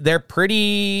they're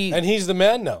pretty. And he's the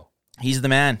man now. He's the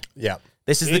man. Yeah.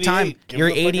 This is the 88. time. Give You're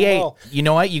him the fucking 88. ball. You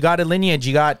know what? You got a lineage.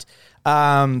 You got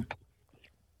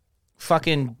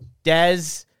fucking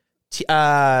Dez,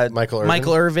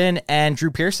 Michael Irvin, and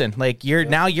Drew Pearson. Like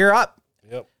now you're up.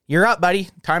 Yep. You're up, buddy.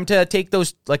 Time to take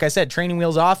those, like I said, training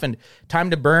wheels off and time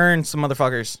to burn some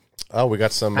motherfuckers. Oh, we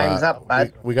got some. Time's up,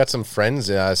 bud. we got some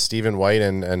friends. Stephen White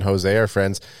and Jose are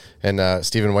friends, and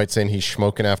Stephen White saying he's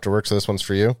smoking after work. So this one's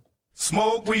for you.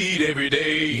 Smoke weed every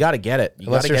day. You got to get it. You got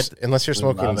Unless to you're get.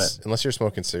 unless you're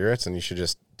smoking cigarettes, and you should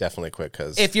just definitely quit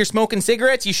because If you're smoking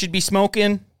cigarettes, you should be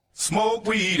smoking. Smoke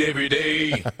weed every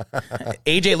day.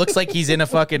 AJ looks like he's in a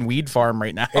fucking weed farm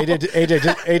right now.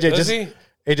 AJ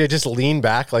just lean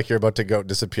back like you're about to go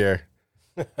disappear.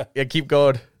 Yeah, keep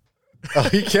going. Oh,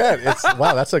 he can't. It's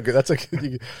wow. That's a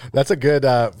good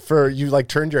for you. Like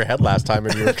turned your head last time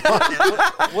and you were gone.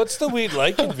 What's the weed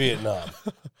like in Vietnam?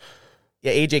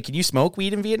 Yeah, AJ, can you smoke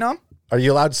weed in Vietnam? Are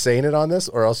you allowed saying it on this,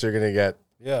 or else you're gonna get?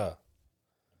 Yeah.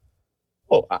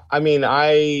 Well, I mean,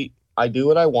 I do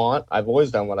what I want. I've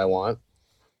always done what I want.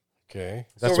 Okay.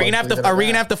 So are we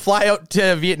gonna have to fly out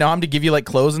to Vietnam to give you like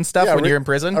clothes and stuff when you're in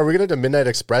prison? Are we gonna do Midnight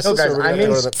Express? No, guys, I'm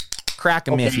in. Crack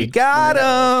them if Okay. you got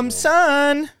them,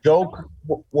 son. Joke.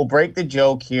 We'll break the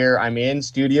joke here. I'm in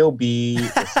Studio B.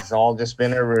 This has all just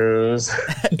been a ruse.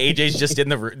 AJ's just in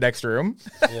the next room.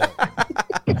 Yeah.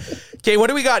 Okay, what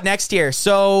do we got next here?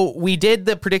 So we did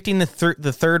the predicting the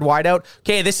third wideout.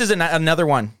 Okay, this is another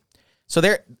one. So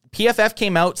PFF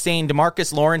came out saying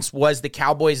DeMarcus Lawrence was the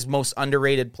Cowboys' most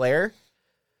underrated player,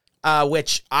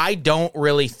 which I don't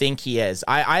really think he is.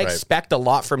 I expect a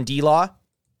lot from D-Law.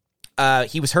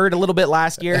 He was hurt a little bit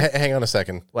last year. Hang on a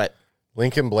second. What?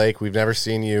 Lincoln Blake, we've never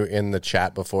seen you in the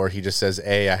chat before. He just says,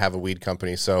 "Hey, I have a weed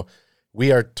company." So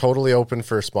we are totally open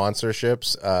for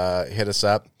sponsorships. Hit us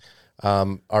up.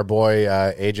 Our boy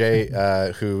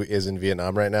AJ, who is in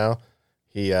Vietnam right now,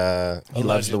 he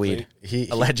loves the weed. He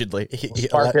Allegedly. he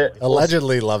Spark it.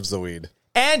 allegedly loves the weed.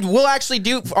 And we'll actually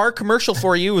do our commercial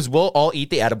for you is we'll all eat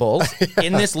the edibles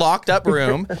in this locked up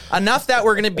room. Enough that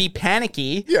we're going to be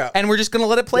panicky. Yeah. And we're just going to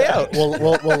let it play out. We'll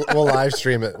live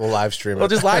stream it. We'll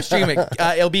just live stream it.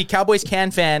 It'll be Cowboys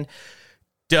Can Fan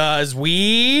does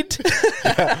weed.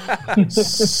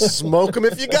 Smoke them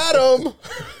if you got them.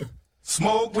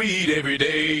 Smoke weed every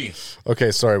day.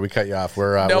 Okay, sorry, we cut you off.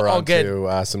 We're all on good.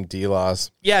 to some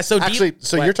D-Laws. Yeah. So Actually,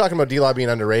 you're talking about D-Law being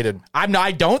underrated.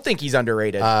 I don't think he's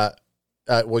underrated.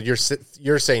 Well, you're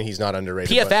saying he's not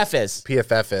underrated. PFF is.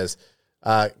 PFF is.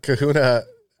 Kahuna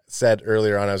said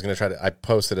earlier on, I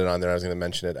posted it on there. I was going to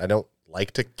mention it. I don't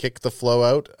like to kick the flow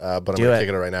out, but I'm going to kick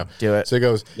it right now. Do it. So he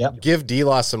goes, Yep. give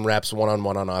D-Law some reps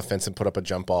one-on-one on offense and put up a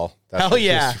jump ball. That's Hell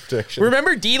yeah. his prediction.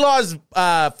 Remember D-Law's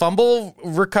fumble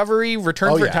recovery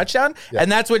return for a yeah. touchdown? Yeah. And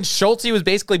that's when Schulte was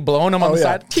basically blowing him on the yeah.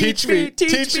 side. Teach me.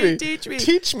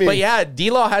 Teach me. But yeah,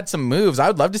 D-Law had some moves. I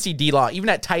would love to see D-Law, even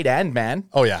at tight end, man.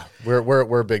 Oh, yeah.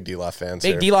 We're big D-Law fans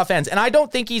Big here. D-Law fans. And I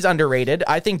don't think he's underrated.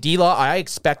 I think D-Law, I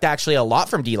expect actually a lot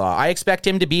from D-Law. I expect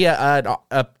him to be a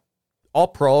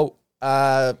all-pro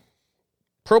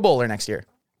Pro Bowler next year.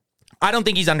 I don't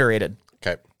think he's underrated.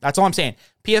 Okay. That's all I'm saying.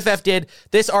 PFF did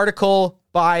this article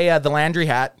by the Landry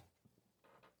Hat.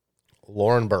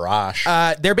 Lauren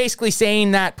Barash. They're basically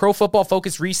saying that Pro Football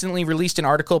Focus recently released an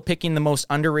article picking the most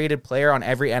underrated player on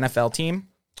every NFL team.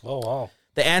 Oh, wow.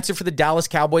 The answer for the Dallas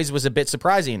Cowboys was a bit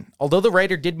surprising. Although the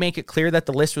writer did make it clear that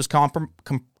the list was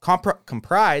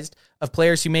comprised of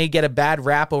players who may get a bad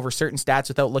rap over certain stats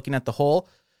without looking at the whole,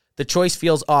 the choice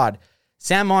feels odd.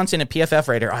 Sam Monson, a PFF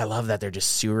writer, I love that they're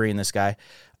just sewering this guy,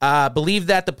 believed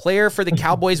that the player for the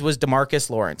Cowboys was DeMarcus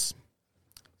Lawrence.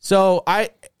 So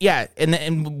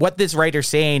and what this writer's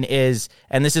saying is,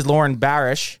 and this is Lauren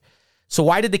Barish, so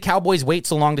why did the Cowboys wait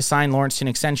so long to sign Lawrence to an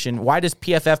extension? Why does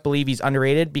PFF believe he's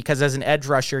underrated? Because as an edge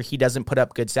rusher, he doesn't put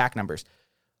up good sack numbers.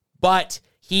 But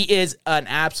he is an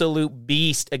absolute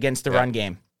beast against the run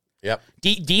game. Yep.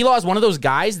 D-Law is one of those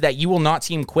guys that you will not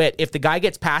see him quit. If the guy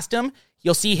gets past him,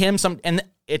 you'll see him and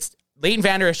it's Leighton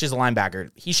Vander Esch is a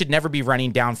linebacker. He should never be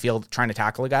running downfield trying to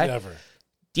tackle a guy. Never.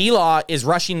 D-Law is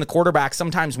rushing the quarterback,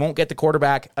 sometimes won't get the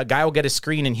quarterback. A guy will get a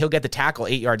screen and he'll get the tackle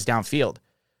 8 yards downfield.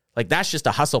 Like, that's just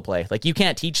a hustle play. Like, you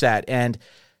can't teach that. And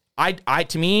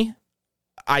to me,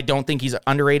 I don't think he's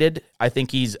underrated. I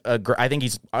think he's a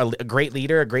great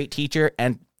leader, a great teacher,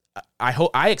 and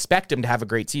I expect him to have a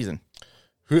great season.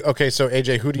 Okay, so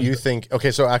AJ, who do you think?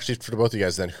 Okay, so actually, for both of you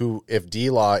guys, then, if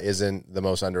D-Law isn't the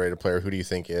most underrated player, who do you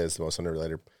think is the most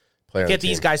underrated player? Get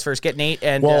these guys first. Get Nate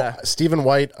and Stephen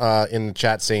White in the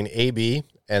chat saying AB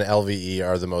and LVE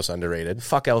are the most underrated.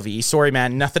 Fuck LVE. Sorry,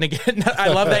 man. Nothing again. I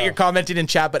love that you're commenting in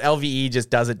chat, but LVE just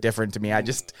does it different to me. I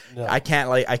can't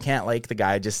like the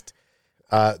guy. Just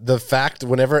the fact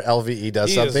whenever LVE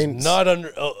does something, is not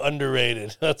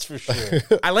underrated. That's for sure.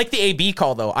 I like the AB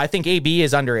call though. I think AB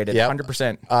is underrated. Yep.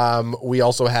 100%. We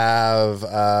also have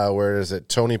where is it?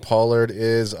 Tony Pollard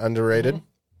is underrated. Mm-hmm.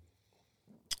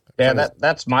 Yeah,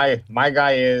 that's my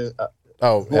guy is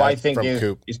who I think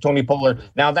is Tony Pollard.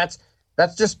 Now that's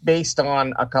just based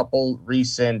on a couple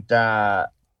recent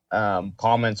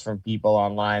comments from people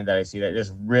online that I see that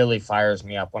just really fires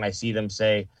me up when I see them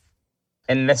say,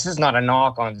 and this is not a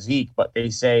knock on Zeke, but they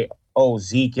say, "Oh,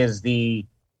 Zeke is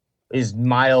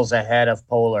miles ahead of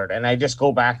Pollard," and I just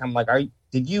go back. I'm like,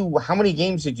 how many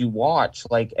games did you watch?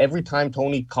 Like every time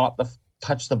Tony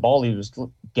touched the ball, he was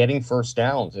getting first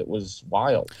downs. It was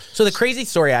wild. So the crazy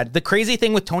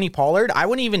thing with Tony Pollard, I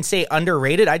wouldn't even say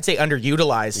underrated. I'd say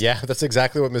underutilized. Yeah, that's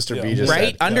exactly what Mr. B just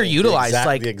said.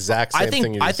 Underutilized. The exact same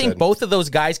thing you just I think said. both of those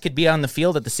guys could be on the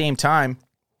field at the same time,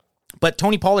 but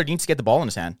Tony Pollard needs to get the ball in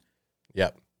his hand.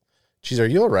 Yep. Jeez, are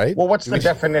you all right? Well, what's the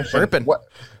definition? Burping.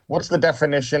 What's the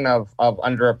definition of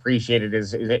underappreciated?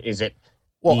 Is it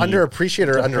Well,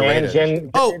 underappreciated or underrated?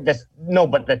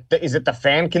 Is it the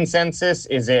fan consensus?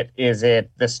 Is it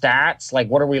the stats? Like,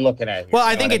 what are we looking at here? Well,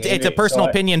 I think it's a personal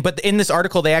opinion, but in this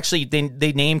article,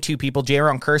 they named two people,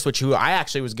 Jaron Curse, who I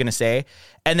actually was going to say,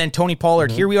 and then Tony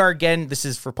Pollard. Here we are again. This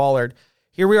is for Pollard.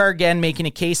 Here we are again making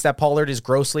a case that Pollard is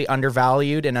grossly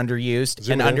undervalued and underused.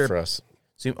 Zoom in for us.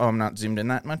 I'm not zoomed in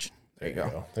that much. There you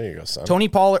go. There you go, son. Tony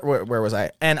Pollard, where was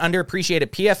I? And underappreciated.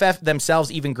 PFF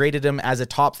themselves even graded him as a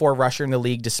top 4 rusher in the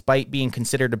league, despite being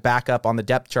considered a backup on the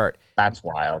depth chart. That's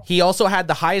wild. He also had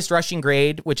the highest rushing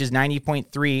grade, which is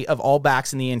 90.3 of all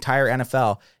backs in the entire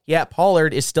NFL. Yet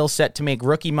Pollard is still set to make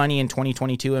rookie money in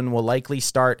 2022 and will likely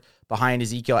start behind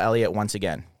Ezekiel Elliott once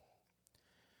again.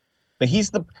 But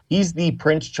he's the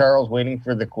Prince Charles waiting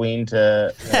for the Queen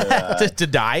to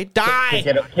die. Kick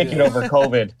it over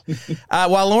COVID.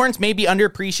 While Lawrence may be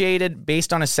underappreciated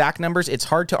based on his sack numbers, it's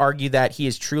hard to argue that he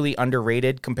is truly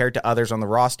underrated compared to others on the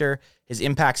roster. His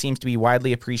impact seems to be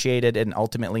widely appreciated and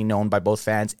ultimately known by both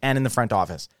fans and in the front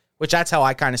office, which that's how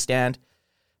I kind of stand.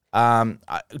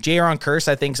 Jaron Curse,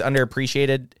 I think, is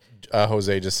underappreciated.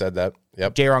 Jose just said that.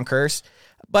 Yep. Jaron Curse.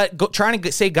 But trying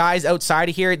to say guys outside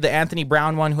of here, the Anthony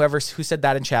Brown one, who said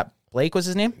that in chat. Blake was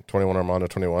his name? 21 Armando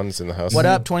 21 is in the house. What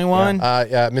up, 21?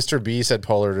 Yeah, Mr. B said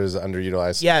Pollard is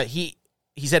underutilized. Yeah, he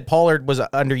said Pollard was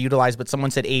underutilized, but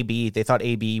someone said AB. They thought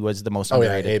AB was the most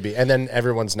underrated. Yeah, AB. And then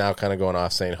everyone's now kind of going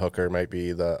off saying Hooker might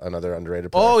be another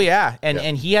underrated player. Oh, yeah.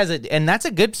 And he has and that's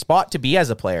a good spot to be as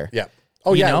a player. Yeah.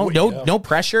 Oh, yeah. No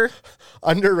pressure.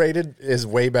 Underrated is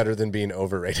way better than being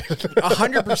overrated.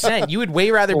 100%. You would way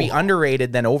rather be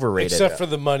underrated than overrated. Except for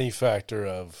the money factor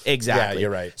of... Exactly. Yeah, you're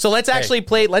right. So let's actually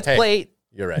play...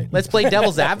 You're right. Let's play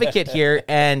devil's advocate here.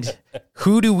 And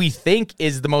who do we think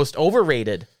is the most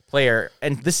overrated player?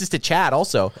 And this is to chat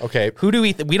also. Okay. Who do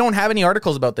we... we don't have any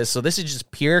articles about this, so this is just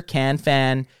pure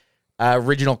CanFan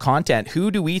original content.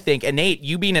 Who do we think... And Nate,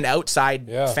 you being an outside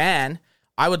fan...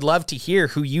 I would love to hear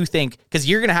who you think, because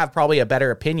you're going to have probably a better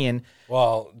opinion.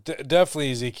 Well,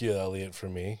 definitely Ezekiel Elliott for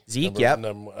me. Zeke,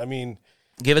 I mean,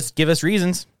 give us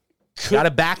reasons. Got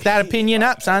to back that opinion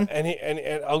up, son.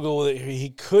 And I'll go with it. He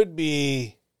could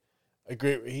be a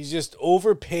great. He's just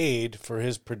overpaid for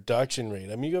his production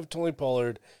rate. I mean, you have Tony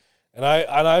Pollard, and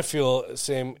I feel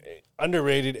same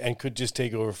underrated and could just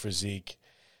take over for Zeke.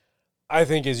 I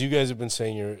think, as you guys have been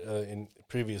saying in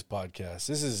previous podcasts,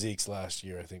 this is Zeke's last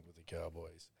year, I think, with the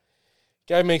Cowboys.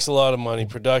 Guy makes a lot of money,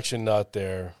 production not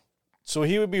there. So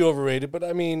he would be overrated. But,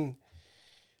 I mean,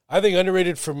 I think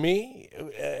underrated for me,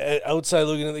 outside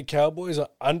looking at the Cowboys,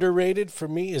 underrated for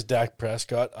me is Dak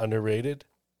Prescott, underrated.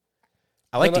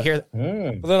 I like to hear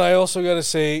that. But then I also got to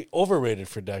say overrated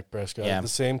for Dak Prescott at the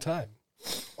same time.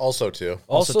 Also, too.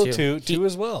 Two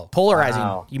as well. Polarizing.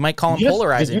 Wow. You might call him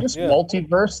polarizing. Did you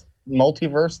just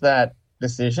multiverse that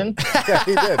decision? Yeah,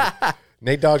 he did.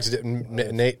 Nate Dogg's in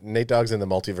the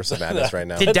multiverse of madness right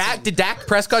now. Did Dak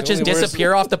Prescott just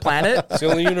disappear off the planet? It's the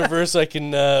only universe I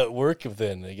can work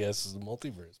within, I guess, is the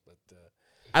multiverse. But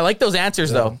I like those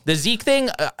answers though. The Zeke thing,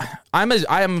 I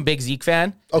am a big Zeke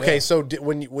fan. Okay, so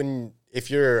if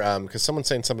you're because someone's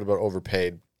saying something about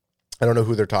overpaid. I don't know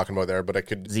who they're talking about there, but I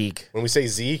could Zeke. When we say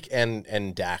Zeke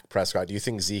and Dak Prescott, do you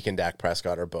think Zeke and Dak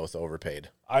Prescott are both overpaid?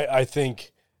 I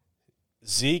think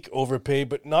Zeke overpaid,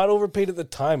 but not overpaid at the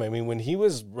time. I mean, when he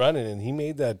was running and he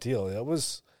made that deal, that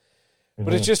was.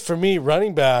 But it's just for me,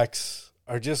 running backs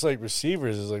are just like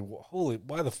receivers. It's like, holy,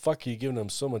 why the fuck are you giving them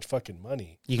so much fucking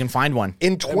money? You can find one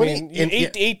in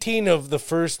 18 of the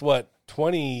first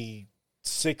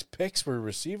 26 picks were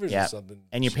receivers or something,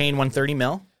 and you're paying $130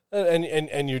 million.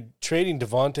 And you're trading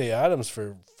Devontae Adams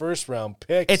for first-round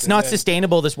picks. It's not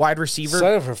sustainable, this wide receiver.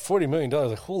 Sign him for $40 million.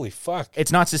 Like, holy fuck.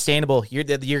 It's not sustainable. You're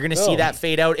going to see that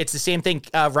fade out. It's the same thing.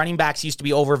 Running backs used to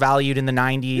be overvalued in the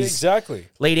 90s. Yeah, exactly.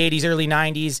 Late 80s, early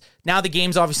 90s. Now the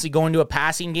game's obviously going to a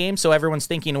passing game, so everyone's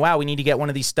thinking, wow, we need to get one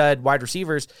of these stud wide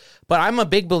receivers. But I'm a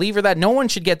big believer that no one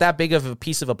should get that big of a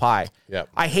piece of a pie. Yep.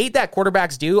 I hate that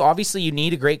quarterbacks do. Obviously, you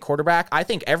need a great quarterback. I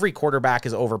think every quarterback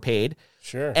is overpaid.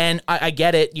 Sure. And I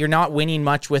get it. You're not winning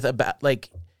much with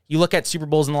you look at Super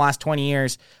Bowls in the last 20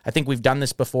 years. I think we've done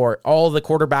this before. All the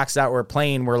quarterbacks that were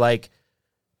playing were like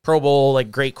Pro Bowl, like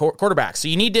great quarterbacks. So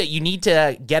you need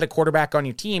to get a quarterback on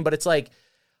your team, but it's like,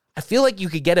 I feel like you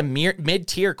could get a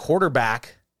mid-tier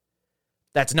quarterback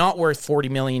that's not worth $40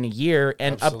 million a year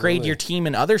and upgrade Absolutely. your team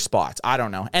in other spots. I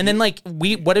don't know. And then like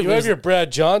what it You was, have your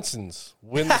Brad Johnsons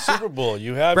win the Super Bowl.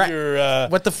 You have your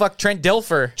what the fuck, Trent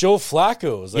Dilfer. Joe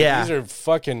Flacco's. Like, Yeah. these are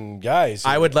fucking guys.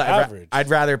 I would average. I'd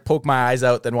rather poke my eyes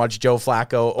out than watch Joe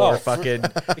Flacco or fucking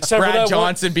Except for Brad that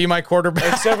Johnson be my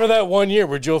quarterback. Except for that one year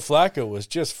where Joe Flacco was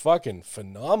just fucking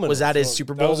phenomenal. Was that his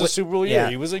Super That was Bowl? a Super Bowl year. Yeah.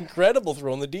 He was incredible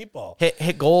throwing the deep ball.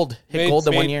 hit gold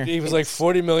the one year. He was like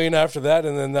 $40 million after that,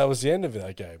 and then that was the end of that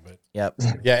guy. But Yep.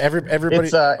 Yeah, everybody.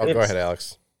 It's, go ahead,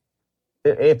 Alex.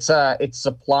 It's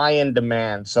supply and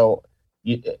demand. So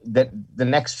that the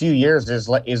next few years is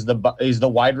the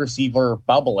wide receiver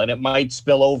bubble, and it might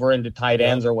spill over into tight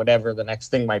ends or whatever the next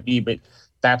thing might be. But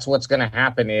that's what's going to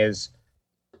happen is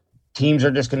teams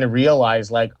are just going to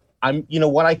realize like I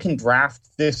can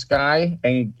draft this guy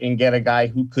and get a guy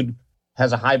who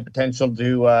has a high potential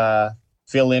to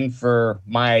fill in for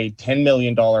my $10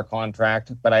 million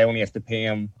contract, but I only have to pay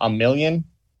him $1 million.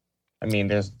 I mean,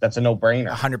 that's a no-brainer.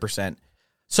 100%.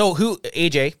 So who,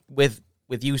 AJ, with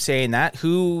you saying that,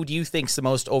 who do you think's the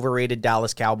most overrated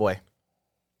Dallas Cowboy?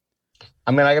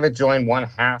 I mean, I got to join one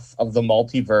half of the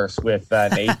multiverse with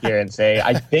Nate here and say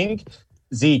I think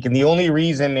Zeke, and the only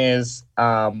reason is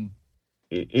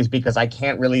because I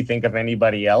can't really think of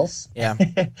anybody else. Yeah.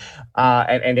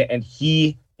 And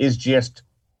he is just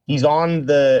he's on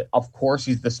of course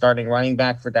he's the starting running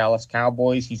back for Dallas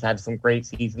Cowboys. He's had some great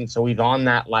seasons, so he's on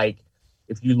that like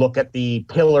if you look at the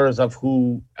pillars of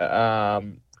who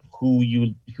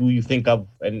you think of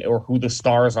or who the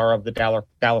stars are of the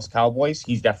Dallas Cowboys,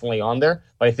 he's definitely on there.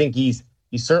 But I think he's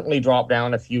certainly dropped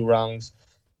down a few rungs.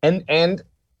 And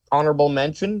honorable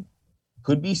mention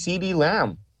could be CeeDee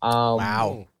Lamb.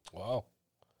 Wow.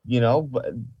 But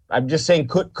I'm just saying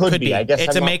could be. I guess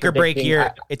it's I'm a not make or break predicting-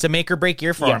 year. It's a make or break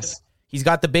year for him. Yes. He's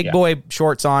got the big boy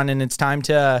shorts on, and it's time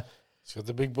to. he's got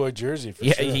the big boy jersey for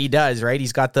Yeah, sure. he does, right?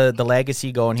 He's got the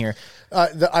legacy going here.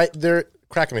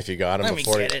 Crack him if you got him. Let me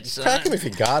before get it, son. Crack him if you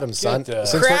got him, son. Get,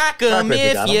 Since we're- Crack him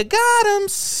if if you you got him,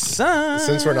 son.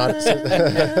 Since we're not,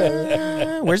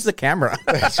 Where's the camera?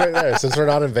 it's right there. Since we're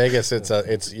not in Vegas,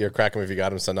 it's you're crack him if you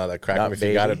got him, son. Not that crack him Not if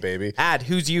you got it, baby. Ad,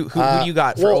 who do you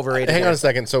got for Well, overrated? Hang on there? a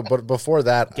second. So, but before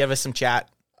that, Give us some chat.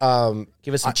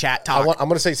 Give us some chat I'm talk. going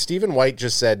to say Stephen White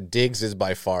just said Diggs is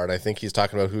by far, and I think he's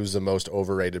talking about who's the most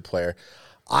overrated player.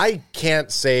 I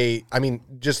can't say. I mean,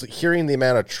 just hearing the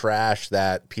amount of trash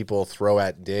that people throw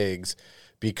at Diggs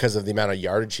because of the amount of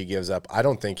yardage he gives up, I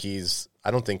don't think he's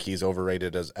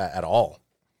overrated at all.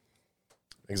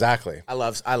 Exactly. I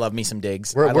love me some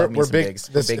Diggs. We're I love me big- some Diggs.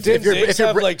 this- Big Did you're- Diggs you're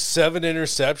have br- like 7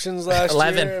 interceptions last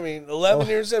 11. year? I mean, 11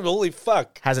 interceptions. Holy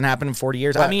fuck. Hasn't happened in 40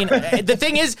 years. I mean, the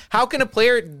thing is, how can a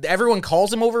player? Everyone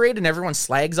calls him overrated and everyone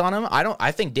slags on him.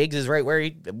 I think Diggs is right where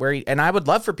he. And I would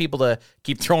love for people to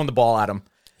keep throwing the ball at him.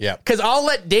 Yeah. Because I'll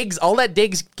let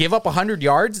Diggs give up 100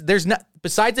 yards. There's not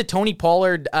besides a Tony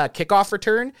Pollard kickoff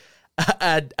return,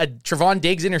 a Trevon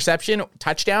Diggs interception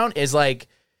touchdown is like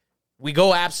we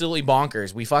go absolutely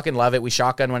bonkers. We fucking love it. We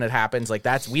shotgun when it happens. Like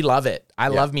we love it. I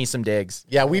love me some Diggs.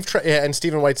 Yeah, and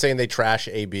Stephen White saying they trash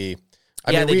AB.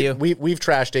 Yeah, they do. We've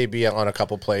trashed AB on a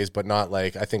couple plays, but not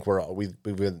like I think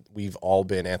we've all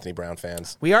been Anthony Brown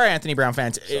fans. We are Anthony Brown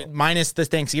fans, minus the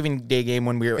Thanksgiving Day game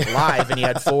when we were live and he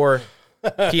had 4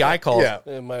 PI calls.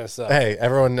 Yeah. Minus that. Hey,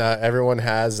 everyone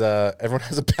has a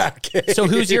bad game. So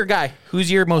who's your guy? Who's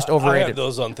your most I overrated? had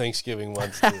those on Thanksgiving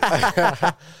once too.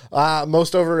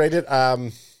 Most overrated?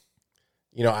 I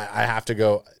have to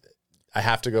go. I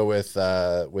have to go with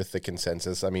the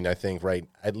consensus. I mean, I think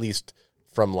at least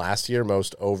from last year,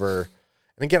 most over.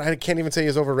 And again, I can't even say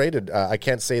he's overrated. I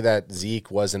can't say that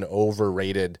Zeke was an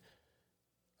overrated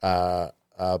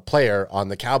player on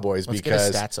the Cowboys Let's get his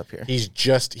because stats up here.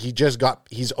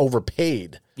 he's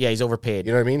overpaid. Yeah, he's overpaid.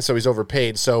 You know what I mean? So he's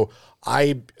overpaid. So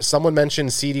someone mentioned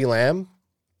CeeDee Lamb,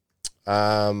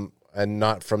 and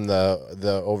not from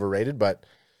the overrated, but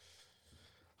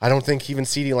I don't think even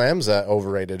CeeDee Lamb's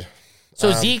overrated.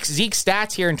 So Zeke's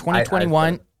stats here in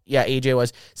 2021. Yeah, AJ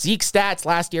was Zeke's stats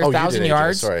last year, Oh, you 1,000 did, AJ.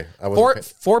 yards. Sorry, I wasn't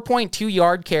 4.2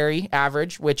 yard carry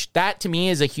average, which that to me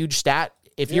is a huge stat.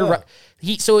 If Yeah. you're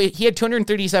he had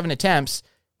 237 attempts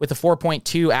with a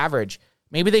 4.2 average.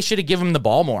 Maybe they should have given him the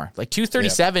ball more. Like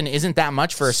 237 isn't that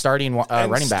much for a starting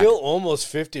and running back. still almost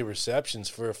 50 receptions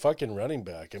for a fucking running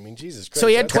back. I mean, Jesus Christ, So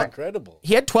he had that's incredible.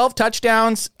 He had 12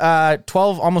 touchdowns,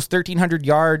 12 almost 1,300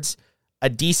 yards, a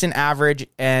decent average,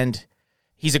 and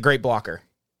he's a great blocker.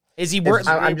 Is he worth?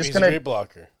 I'm He's just a gonna. great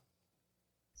blocker.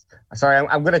 Sorry,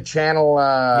 I'm going to channel.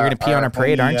 You're gonna pee on our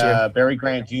parade, homie, aren't you? Barry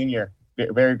Grant Jr.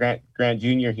 Barry Grant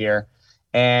Jr. here,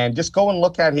 and just go and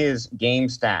look at his game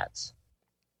stats.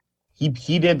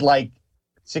 He did like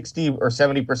 60 or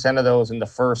 70% of those in the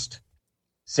first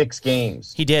 6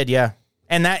 games. He did, yeah.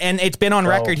 And it's been on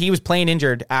record. He was playing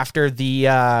injured after the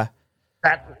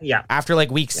after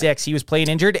like week 6. He was playing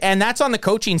injured, and that's on the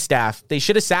coaching staff. They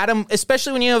should have sat him,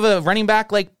 especially when you have a running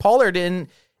back like Pollard in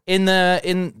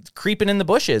creeping in the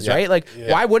bushes, right? Like,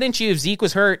 why wouldn't you, if Zeke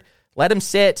was hurt, let him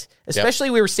sit? Especially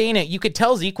we were seeing it. You could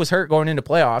tell Zeke was hurt going into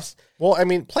playoffs. Well, I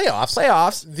mean, playoffs.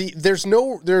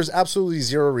 There's absolutely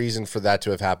zero reason for that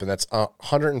to have happened. That's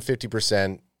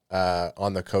 150%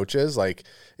 on the coaches. Like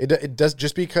it does,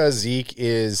 just because Zeke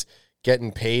is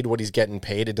getting paid what he's getting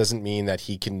paid, it doesn't mean that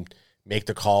he can make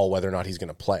the call whether or not he's going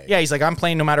to play. Yeah, he's like, I'm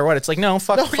playing no matter what. It's like, no,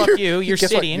 fuck you. You're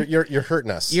sitting. You're hurting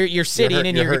us. You're sitting,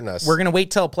 and you're hurting us. We're gonna wait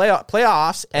till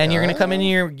playoffs, and you're gonna come in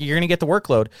and you're gonna get the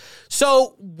workload.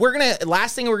 So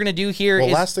last thing we're gonna do here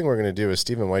is last thing we're gonna do is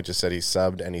Stephen White just said he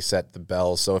subbed and he set the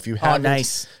bell. So if you haven't,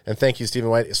 nice. And thank you, Stephen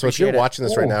White. So Appreciate if you're watching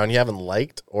this right now and you haven't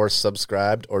liked or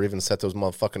subscribed or even set those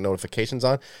motherfucking notifications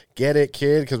on, get it,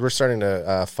 kid, because we're starting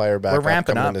to fire back. We're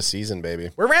ramping coming up into season, baby.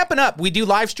 We're ramping up. We do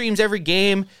live streams every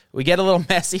game. We get a little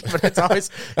messy, but it's always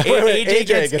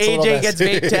AJ gets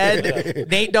Vape 10.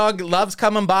 Nate Dogg loves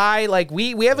coming by. Like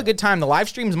we have a good time. The live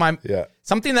streams,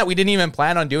 something that we didn't even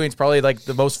plan on doing. It's probably like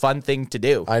the most fun thing to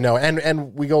do. I know,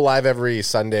 and we go live every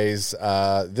Sundays.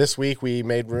 This week we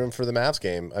made room for the Mavs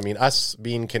game. I mean, us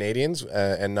being Canadians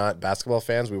and not basketball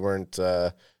fans, we weren't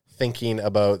thinking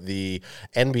about the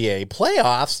NBA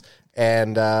playoffs,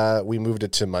 and we moved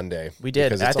it to Monday. We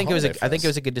did. I think it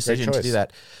was a good decision to do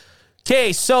that.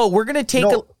 Okay, so we're gonna take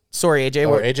sorry, AJ.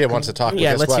 AJ wants to talk.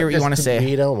 Yeah, let's hear what you want to say.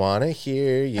 We don't want to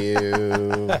hear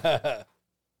you.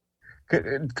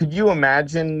 Could you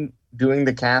imagine doing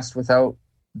the cast without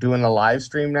doing a live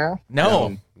stream now?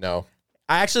 No.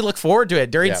 I actually look forward to it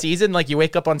during season. Like you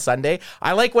wake up on Sunday.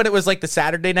 I like when it was like the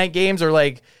Saturday night games, or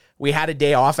like we had a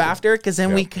day off after, because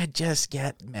then we could just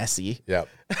get messy. Yep.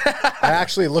 I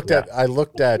actually looked at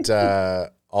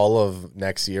all of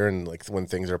next year, and like when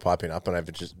things are popping up, and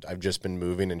I've just been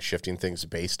moving and shifting things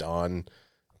based on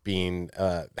being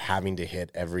having to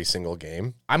hit every single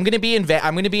game. I'm gonna be in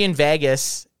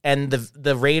Vegas, and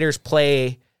the Raiders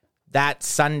play that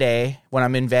Sunday when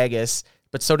I'm in Vegas,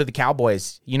 but so do the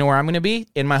Cowboys. You know where I'm gonna be?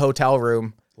 In my hotel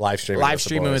room, live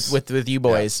streaming with you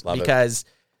boys, because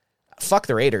fuck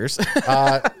the Raiders.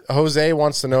 Jose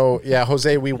wants to know. Yeah,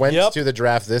 Jose, we went to the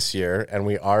draft this year, and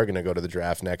we are going to go to the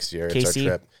draft next year. It's our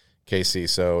trip, KC.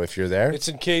 So if you're there, it's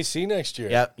in KC next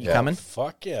year. Yep, you coming?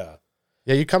 Fuck yeah.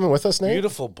 Yeah, you coming with us, Nate?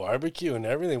 Beautiful barbecue and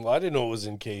everything. Well, I didn't know it was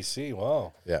in KC.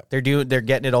 Wow. Yeah, they're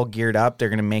getting it all geared up. They're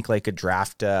going to make like a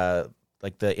draft.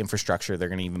 Like the infrastructure, they're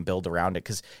going to even build around it,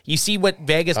 because you see what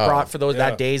Vegas brought for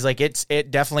that days. Like it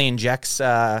definitely injects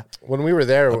when we were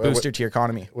there a booster to your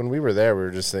economy. When we were there, we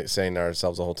were just saying to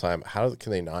ourselves the whole time, how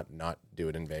can they not do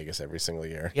it in Vegas every single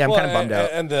year? Yeah, I'm kind of bummed out.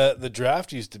 And the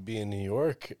draft used to be in New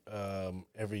York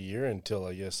every year until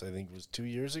I think it was 2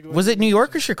 years ago. Was it New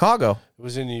York or Chicago? It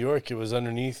was in New York. It was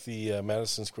underneath the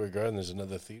Madison Square Garden. There's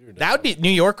another theater. That would be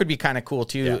New York. Would be kind of cool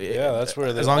too. Yeah, that's where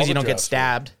as long as you don't get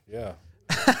stabbed. Yeah.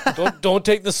 don't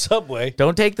take the subway.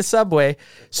 Don't take the subway.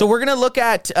 So we're gonna look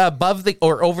at above the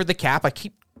or over the cap. I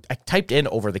typed in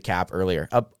over the cap earlier.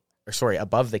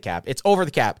 Above the cap. It's over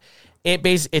the cap.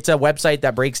 It's a website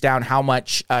that breaks down how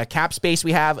much cap space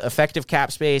we have, effective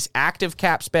cap space, active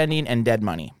cap spending, and dead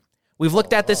money. We've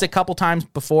looked at this a couple times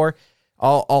before.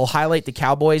 I'll highlight the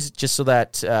Cowboys just so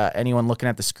that anyone looking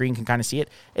at the screen can kind of see it.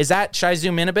 Should I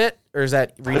zoom in a bit, or is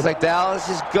that? Looks like Dallas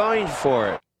is going for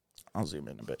it. I'll zoom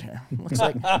in a bit here. Looks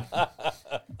like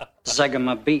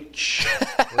Sagama Beach.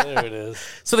 There it is.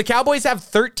 So the Cowboys have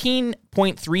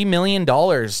 $13.3 million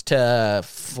to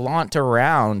flaunt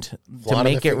around to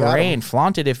make it rain.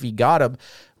 Flaunt it if you got them.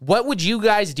 What would you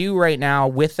guys do right now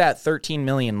with that $13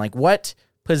 million? Like, what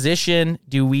position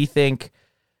do we think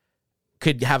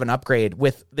could have an upgrade?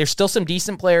 There's still some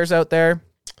decent players out there.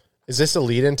 Is this a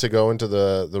lead-in to go into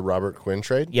the Robert Quinn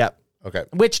trade? Yep. Okay.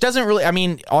 Which doesn't really, I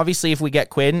mean, obviously if we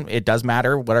get Quinn, it does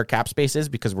matter what our cap space is,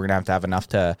 because we're going to have enough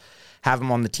to have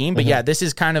him on the team. But yeah, this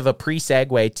is kind of a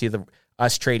pre-segue to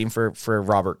us trading for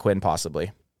Robert Quinn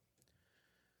possibly.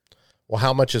 Well,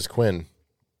 how much is Quinn?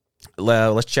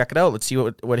 Let's check it out. Let's see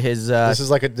what his. I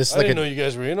didn't know you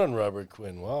guys were in on Robert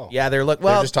Quinn. Wow. Yeah, they're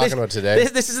just talking about today.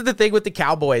 This is the thing with the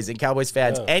Cowboys and Cowboys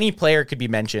fans. Yeah. Any player could be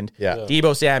mentioned. Yeah.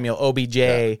 Deebo Samuel, OBJ.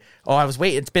 Yeah. Oh, I was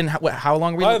waiting. It's been how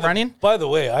long were we running? By the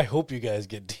way, I hope you guys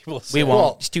get Deebo Samuel. We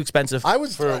won't. It's too expensive.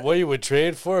 For what you would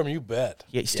trade for him, you bet.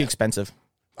 Yeah, it's too expensive.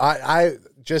 I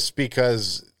just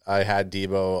because I had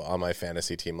Deebo on my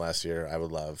fantasy team last year, I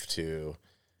would love to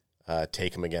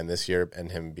take him again this year,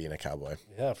 and him being a Cowboy.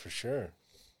 Yeah, for sure.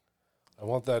 I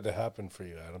want that to happen for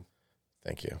you, Adam.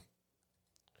 Thank you.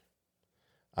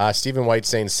 Stephen White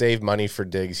saying, save money for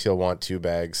Diggs. He'll want 2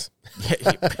 bags.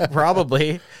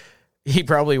 Probably. He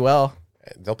probably will.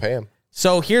 They'll pay him.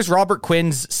 So here's Robert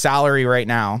Quinn's salary right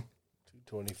now.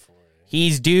 224.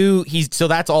 He's due. So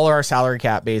that's all our salary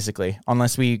cap, basically,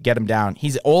 unless we get him down.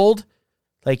 He's old.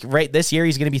 Like right this year,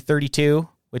 he's going to be 32,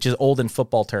 which is old in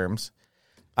football terms.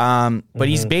 But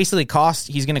he's basically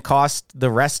he's going to cost the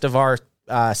rest of our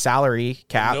salary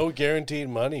cap. No guaranteed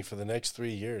money for the next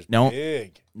 3 years. No.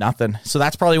 Big. Nothing. So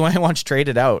that's probably why he wants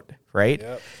traded out, right?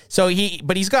 Yep. So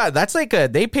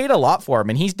they paid a lot for him,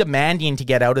 and he's demanding to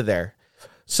get out of there.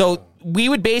 So we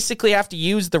would basically have to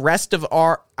use the rest of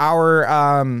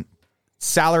our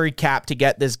salary cap to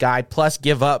get this guy, plus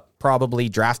give up probably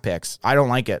draft picks. I don't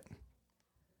like it.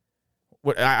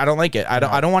 I don't like it. I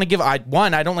don't want to give. I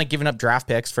don't like giving up draft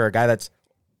picks for a guy that's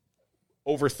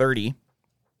over 30,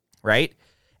 right?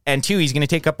 And 2, he's going to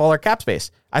take up all our cap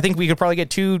space. I think we could probably get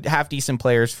 2 half decent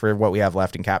players for what we have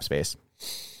left in cap space.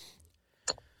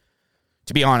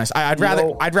 To be honest, I'd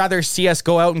rather see us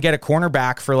go out and get a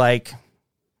cornerback for like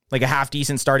a half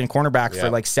decent starting cornerback for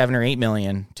like 7 or 8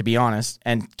 million. To be honest,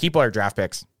 and keep all our draft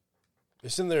picks.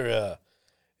 Isn't there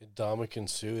Dominican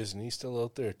Sue? Isn't he still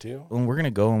out there too? And we're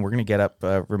gonna get up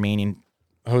remaining.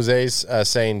 Jose's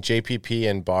saying JPP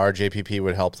and Barr. JPP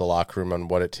would help the locker room on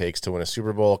what it takes to win a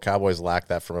Super Bowl. Cowboys lack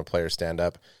that from a player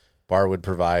stand-up. Barr would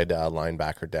provide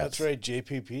linebacker depth. That's right.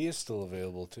 JPP is still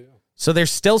available too. So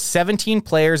there's still 17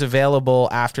 players available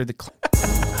after the.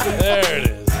 There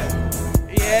it is.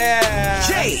 Yeah.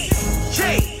 Jay.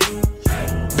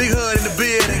 Big Hood in the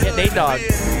building. Yeah, Nate Dogg.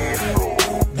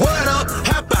 What up?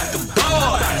 How about the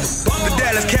boys? The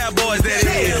Dallas Cowboys, that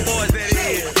is.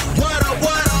 What up?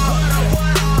 What up?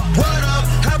 What up?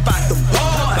 How about the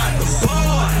boys?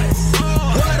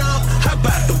 What up? How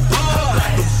about the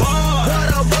boys? What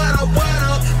up? What up? What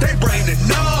up? They bring the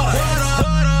noise. What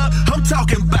up? I'm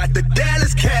talking about the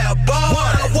Dallas Cowboys.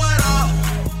 What up? What up?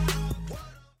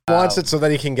 Wants it so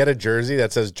that he can get a jersey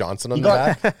that says Johnson on the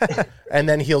back, and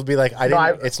then he'll be like,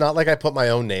 it's not like I put my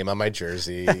own name on my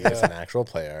jersey. It's an actual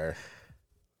player.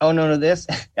 Oh, no, this.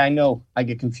 I know. I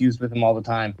get confused with him all the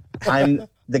time. I'm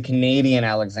the Canadian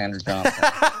Alexander Johnson.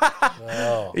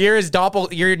 Oh. You're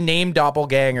your name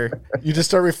doppelganger. You just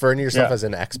start referring to yourself as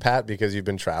an expat because you've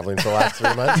been traveling for the last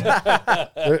 3 months.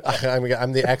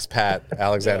 I'm the expat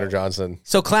Alexander Johnson.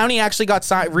 So Clowney actually got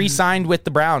re-signed with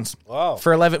the Browns. Wow.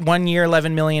 For 1 year,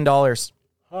 $11 million.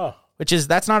 Huh.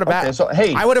 That's not a bad. Okay, so,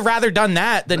 hey. I would have rather done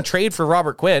that than trade for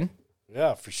Robert Quinn.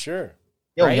 Yeah, for sure.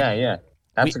 Oh, right? yeah.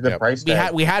 That's a good price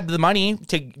tag. We had the money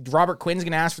to. Robert Quinn's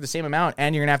going to ask for the same amount,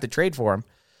 and you're going to have to trade for him.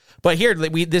 But here,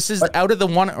 this is out of the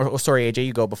one. Oh, sorry, AJ,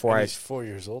 you go before He's 4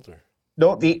 years older.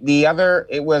 No, the other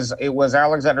it was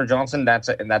Alexander Johnson. That's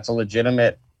a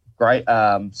legitimate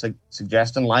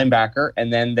suggestion, linebacker,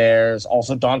 and then there's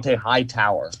also Dante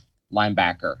Hightower,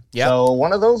 linebacker. Yep. So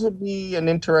one of those would be an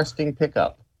interesting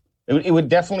pickup. It would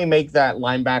definitely make that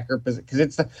linebacker position because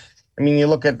it's you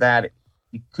look at that.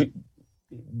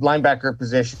 Linebacker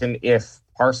position, if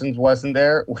Parsons wasn't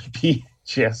there, would be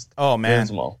just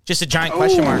dismal. Just a giant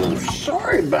question mark.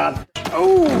 Sorry about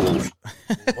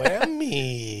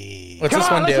Whammy. What's this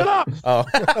one do? Oh,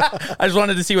 I just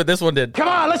wanted to see what this one did. Come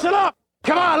on, listen up.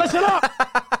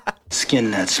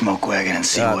 Skin that smoke wagon and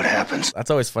see what happens.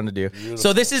 That's always fun to do. Beautiful.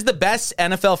 So this is the best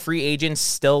NFL free agents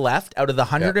still left out of the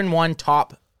 101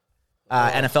 top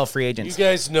NFL free agents. You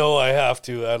guys know I have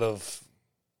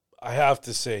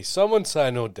to say, someone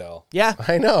sign Odell. Yeah.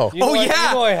 I know. You know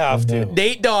I have to.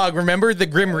 Nate Dogg, remember the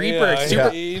Grim Reaper?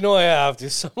 You know I have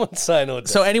to. Someone sign Odell.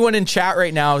 So anyone in chat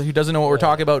right now who doesn't know what we're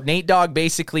talking about, Nate Dogg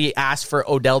basically asked for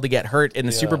Odell to get hurt in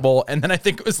the Super Bowl, and then I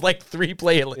think it was like three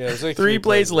plays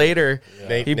later,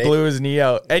 he blew his knee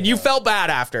out. And you felt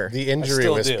bad after. The injury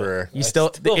whisperer.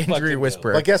 The injury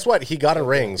whisperer. But guess what? He got a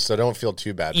ring, so don't feel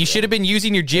too bad. You should have been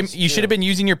using your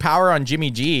your power on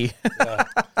Jimmy G.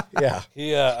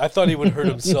 Yeah. I thought he would hurt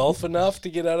himself enough to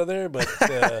get out of there, but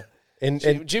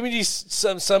Jimmy G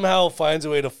somehow finds a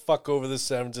way to fuck over the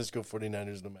San Francisco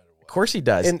 49ers no matter what. Of course he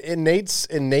does. In Nate's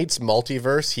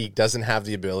multiverse, he doesn't have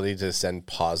the ability to send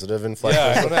positive inflections.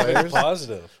 Yeah, I don't have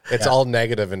positive. It's all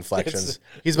negative inflections.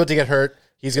 He's about to get hurt.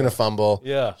 He's going to fumble.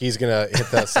 Yeah. He's going to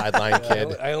hit the sideline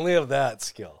kid. I only have that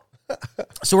skill.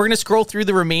 So we're going to scroll through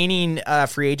the remaining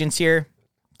free agents here.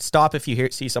 Stop if you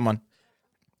see someone.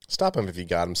 Stop him if you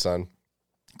got him, son.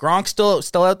 Gronk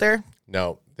still out there?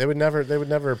 No, they would never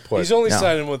put. He's only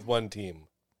signing with one team.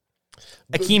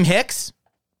 Akeem Hicks.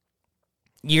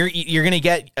 You're gonna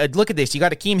get look at this. You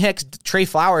got Akeem Hicks, Trey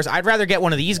Flowers. I'd rather get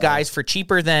one of these guys for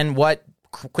cheaper than what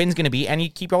Quinn's gonna be, and you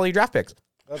keep all your draft picks.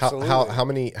 Absolutely.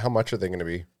 How much are they gonna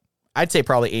be? I'd say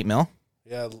probably 8 mil.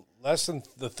 Yeah, less than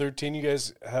the 13 you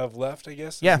guys have left, I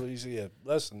guess. Yeah. Yeah,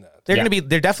 less than that. They're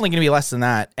definitely gonna be less than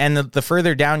that. And the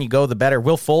further down you go, the better.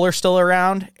 Will Fuller still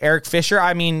around? Eric Fisher.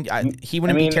 I mean, he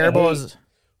wouldn't be terrible as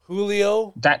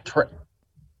Julio. That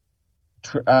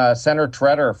center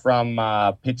Treader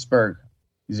from Pittsburgh.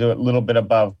 He's a little bit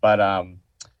above, but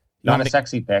not a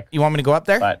sexy pick. You want me to go up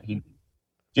there? But he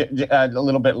a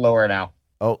little bit lower now.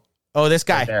 Oh, this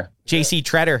guy, Right there. JC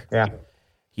Treader.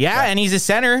 Yeah. And he's a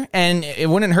center, and it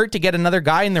wouldn't hurt to get another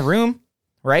guy in the room,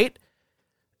 right?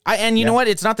 You know what?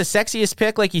 It's not the sexiest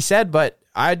pick, like you said, but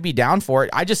I'd be down for it.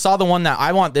 I just saw the one that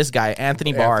I want. This guy,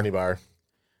 Anthony Barr. Anthony Barr.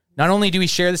 Not only do we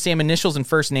share the same initials and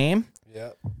first name,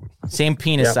 same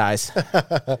penis size.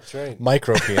 That's right.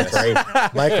 Micro penis.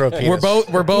 Micro penis.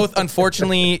 We're both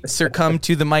unfortunately succumbed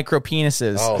to the micro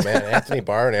penises. Oh man, Anthony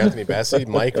Barr and Anthony Bessie,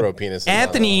 micro penises.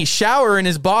 Anthony shower in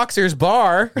his boxers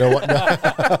bar. No, what? No.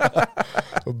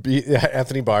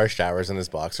 Anthony Barr showers in his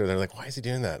boxer. They're like, why is he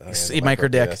doing that? Oh, yeah, micro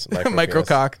dick, micro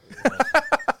cock.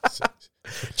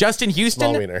 Justin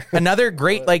Houston, wiener. another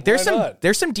great. Like, there's Why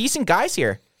not? some decent guys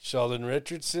here. Sheldon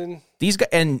Richardson. These guys,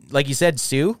 and like you said,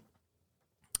 Sue,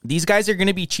 these guys are going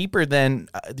to be cheaper than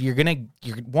you're going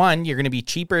to be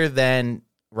cheaper than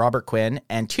Robert Quinn,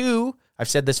 and 2, I've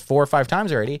said this 4 or 5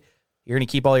 times already, you're going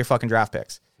to keep all your fucking draft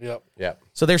picks. Yep.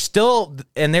 So there's still,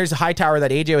 and there's a Hightower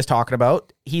that AJ was talking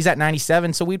about. He's at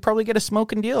 97, so we'd probably get a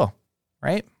smoking deal,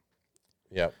 right?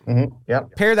 Yep. Mm-hmm.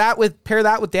 Yep. Pair that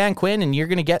with Dan Quinn, and you're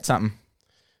going to get something.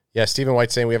 Yeah, Stephen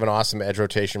White saying we have an awesome edge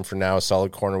rotation for now. A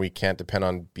solid corner. We can't depend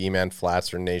on B-man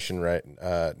flats or Nashawn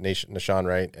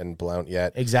Wright and Blount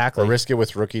yet. Exactly. Or risk it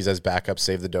with rookies as backup.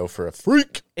 Save the dough for a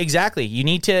freak. Exactly. You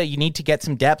need to get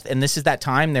some depth, and this is that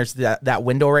time. There's that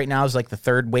window right now is like the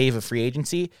third wave of free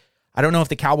agency. I don't know if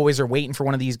the Cowboys are waiting for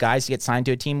one of these guys to get signed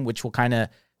to a team, which will kind of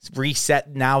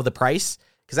reset now the price,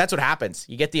 because that's what happens.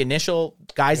 You get the initial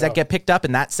guys that get picked up,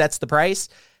 and that sets the price.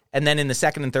 And then in the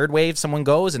second and third wave, someone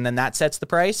goes, and then that sets the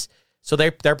price. So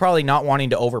they're probably not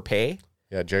wanting to overpay.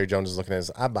 Yeah, Jerry Jones is looking at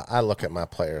his. I look at my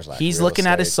players like He's real looking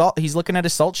at his estate. salt. He's looking at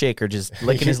his salt shaker, just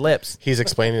licking his lips. He's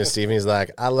explaining to Steven, he's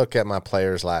like, I look at my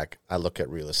players like I look at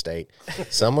real estate.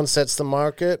 Someone sets the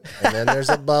market, and then there's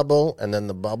a bubble, and then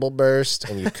the bubble bursts,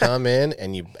 and you come in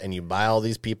and you buy all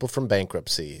these people from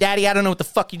bankruptcy. Daddy, I don't know what the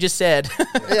fuck you just said.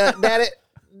 Yeah,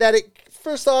 Daddy.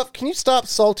 First off, can you stop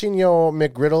salting your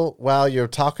McGriddle while you're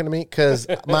talking to me? Because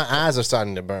my eyes are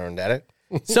starting to burn, Daddy.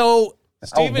 So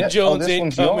Stephen Jones this ain't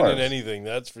one's coming yours. in anything,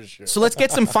 that's for sure. So let's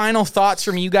get some final thoughts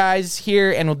from you guys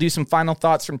here, and we'll do some final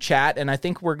thoughts from chat. And I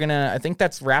think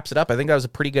that wraps it up. I think that was a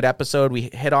pretty good episode.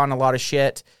 We hit on a lot of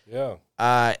shit. Yeah.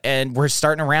 And we're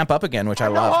starting to ramp up again, which I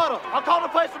love. I'll call the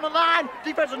place from the line.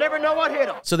 Defense will never know what hit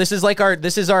him. So this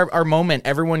is our moment.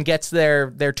 Everyone gets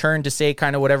their turn to say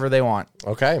kind of whatever they want.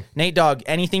 Okay. Nate Dogg,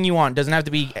 anything you want. Doesn't have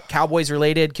to be Cowboys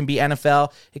related, can be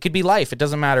NFL. It could be life. It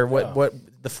doesn't matter. What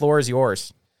the floor is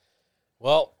yours.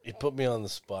 Well, you put me on the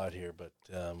spot here, but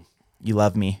You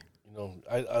love me.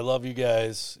 I love you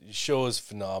guys. Your show is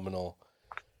phenomenal.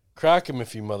 Crack him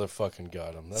if you motherfucking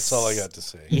got him. That's all I got to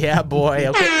say. Yeah, boy.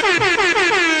 Okay.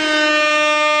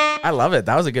 I love it.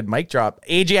 That was a good mic drop.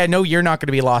 AJ, I know you're not going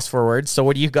to be lost for words. So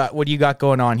what do you got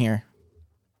going on here?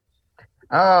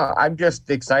 I'm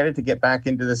just excited to get back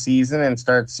into the season and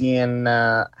start seeing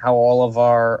how all of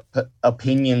our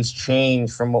opinions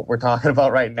change from what we're talking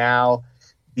about right now.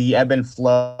 The ebb and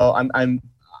flow.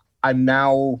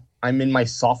 I'm in my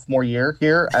sophomore year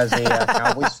here as a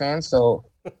Cowboys fan, so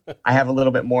I have a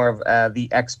little bit more of the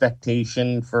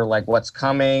expectation for like what's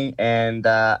coming. And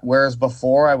whereas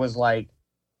before I was like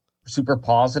super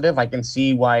positive, I can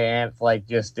see why Ant like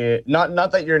just did not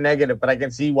that you're negative, but I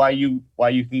can see why you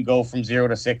can go from 0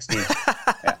 to 60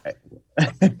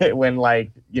 when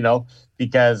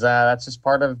because that's just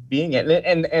part of being it.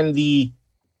 And the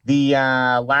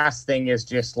last thing is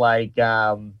just like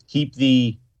keep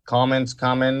the comments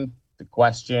coming, the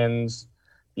questions,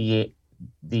 the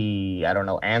I don't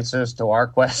know, answers to our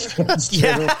questions.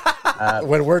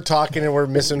 When we're talking and we're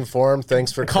misinformed,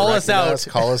 thanks for Call us correcting out. us.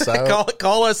 Call us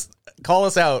out. Call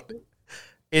us out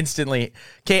instantly.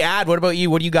 Okay, Ad, what about you?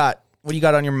 What do you got? What do you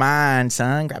got on your mind,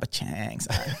 son? Grab a chang,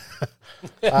 son.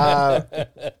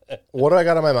 What do I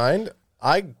got on my mind?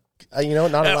 I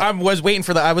was waiting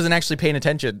for I wasn't actually paying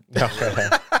attention. Okay.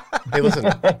 Hey, listen,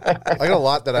 I got a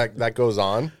lot that goes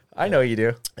on, I know you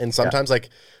do. and sometimes like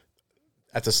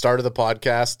at the start of the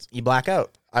podcast, You black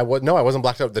out. I wasn't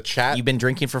blacked out. The chat. You've been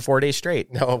drinking for 4 days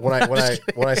straight. No, when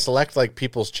I select like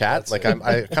people's chat, like I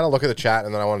kind of look at the chat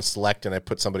and then I want to select and I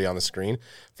put somebody on the screen.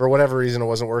 For whatever reason, it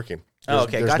wasn't working. Oh,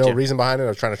 okay, There's gotcha. no reason behind it. I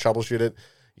was trying to troubleshoot it.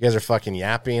 You guys are fucking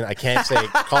yapping. I can't say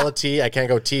call a T. I can't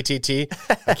go TTT.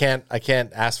 I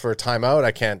can't ask for a timeout.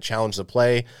 I can't challenge the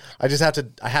play. I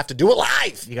have to do it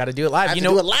live. You got to do it live. I have to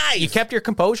do it live. You kept your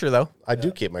composure though. I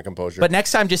do keep my composure. But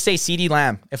next time, just say CD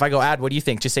Lamb. If I go ad, what do you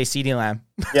think? Just say CD Lamb.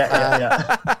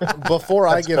 Yeah. before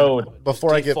I give code.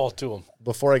 Default to him.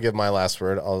 before I give my last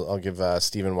word, I'll give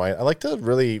Stephen White. I like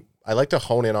to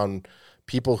hone in on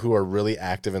people who are really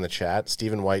active in the chat.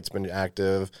 Stephen White's been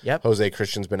active. Yep. Jose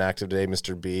Christian's been active today.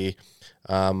 Mr. B.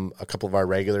 A couple of our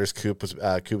regulars. Coop's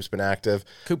been active.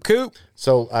 Coop.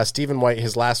 So Stephen White,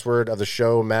 his last word of the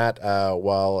show, Matt,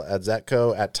 while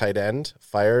Adzetko at tight end,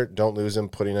 fire. Don't lose him,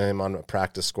 putting him on a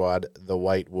practice squad, the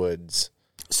Whitewoods.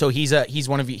 So he's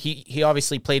one of you. He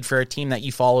obviously played for a team that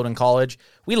you followed in college.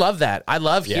 We love that. I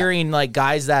love hearing like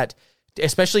guys that,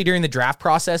 especially during the draft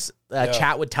process,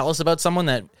 chat would tell us about someone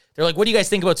that they're like, what do you guys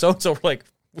think about so-and-so? We're like,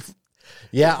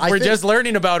 yeah, we're just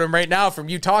learning about him right now from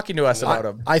you talking to us about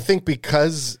him. I think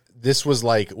because this was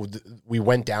like, we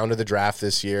went down to the draft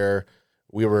this year,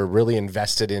 we were really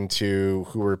invested into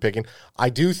who we were picking. I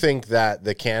do think that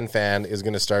the Can Fan is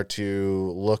going to start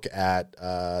to look at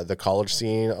the college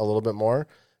scene a little bit more,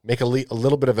 make a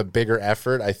little bit of a bigger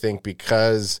effort, I think,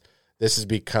 because this has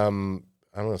become,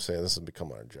 I don't want to say this has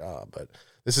become our job, but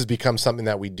this has become something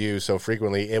that we do so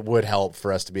frequently. It would help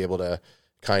for us to be able to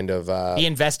kind of be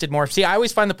invested more. See, I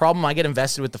always find the problem, I get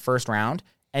invested with the first round,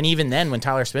 and even then when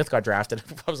Tyler Smith got drafted,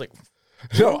 I was like,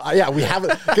 no, yeah, we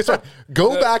haven't. Guess what?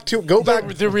 Go back.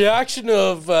 The reaction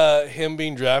of him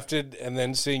being drafted and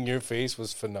then seeing your face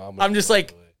was phenomenal. I'm just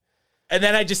like, and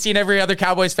then I just seen every other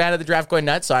Cowboys fan at the draft going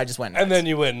nuts, so I just went nuts. And then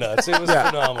you went nuts. It was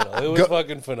phenomenal. It was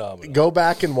fucking phenomenal. Go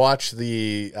back and watch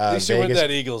the At least you weren't that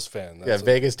Eagles fan. That's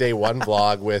Vegas Day 1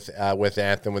 vlog with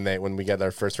Anthem when we got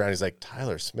our first round. He's like,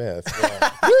 Tyler Smith.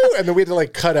 Woo! And then we had to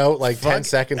like cut out like 10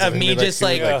 seconds of me just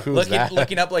like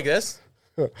looking up like this.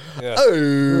 Yeah.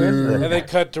 And they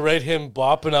cut to right him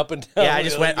bopping up and down.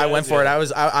 Yeah, I went for it.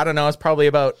 I don't know, I was probably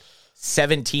about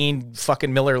 17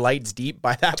 fucking Miller Lights deep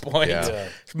by that point. Yeah.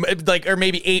 Like, or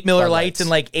maybe 8 Miller Lights and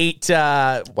like 8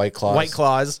 White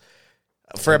Claws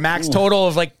for a max total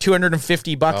of like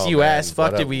 $250 US. Man,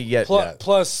 fuck, did we get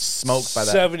plus smoked by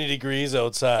that? 70 degrees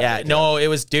outside. Yeah, no, it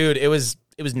was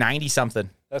 90 something.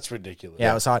 That's ridiculous.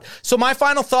 Yeah, it was hot. So my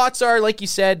final thoughts are, like you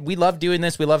said, we love doing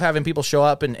this. We love having people show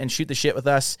up and shoot the shit with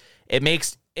us. It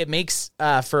makes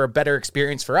for a better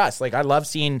experience for us. Like, I love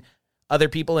seeing other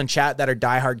people in chat that are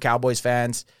diehard Cowboys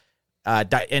fans,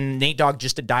 and Nate Dogg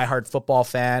just a diehard football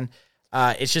fan.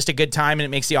 It's just a good time, and it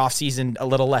makes the offseason a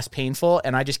little less painful,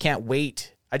 and I just can't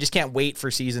wait. For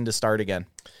season to start again.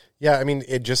 Yeah, I mean,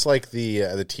 it just like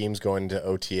the teams going to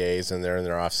OTAs and they're in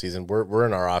their offseason. We're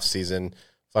in our offseason.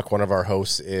 Fuck, one of our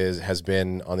hosts has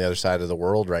been on the other side of the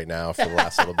world right now for the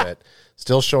last little bit.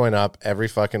 Still showing up every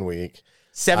fucking week.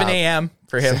 7 a.m.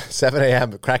 for him. 7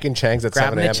 a.m. cracking changs at 7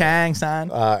 a.m. Grabbing the chang,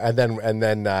 son. And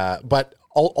then, but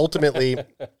ultimately,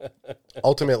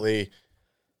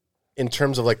 in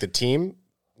terms of like the team,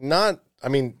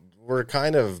 we're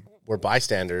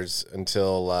bystanders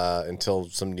until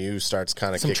some news starts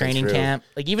kind of some kicking training through. Camp.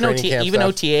 Like even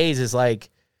OTAs is like,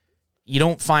 you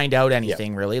don't find out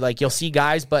anything really. Like, you'll see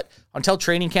guys, but until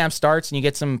training camp starts and you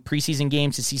get some preseason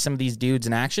games to see some of these dudes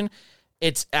in action,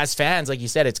 it's, as fans, like you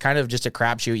said, it's kind of just a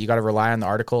crapshoot. You got to rely on the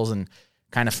articles and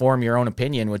kind of form your own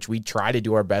opinion, which we try to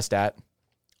do our best at.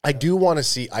 I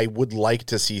would like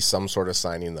to see some sort of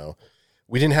signing though.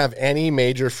 We didn't have any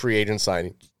major free agent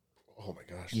signing. Oh my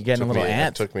gosh. You getting a little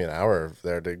ant. It took me an hour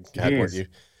there to get you.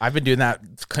 I've been doing that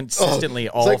consistently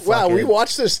all like, wow, fucking... we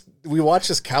watched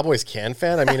this Cowboys Can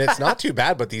Fan. I mean, it's not too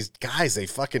bad, but these guys, they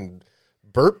fucking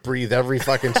burp breathe every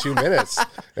fucking 2 minutes.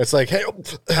 It's like, hey,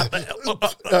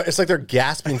 it's like they're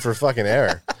gasping for fucking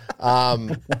air.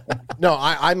 No,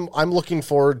 I'm looking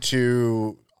forward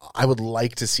to, I would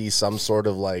like to see some sort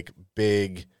of like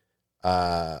big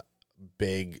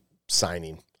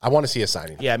signing. I want to see a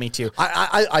signing. Yeah, me too.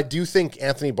 I do think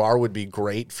Anthony Barr would be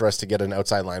great for us to get an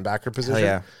outside linebacker position. Hell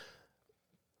yeah.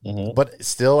 Mm-hmm. But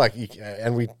still, like,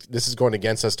 this is going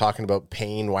against us talking about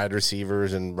paying wide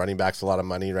receivers and running backs a lot of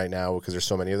money right now because there's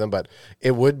so many of them. But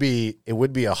it would be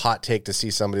a hot take to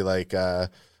see somebody like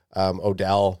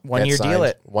Odell 1 year deal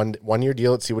it, 1 year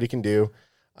deal it, see what he can do.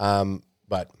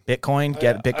 But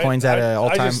Bitcoin's at an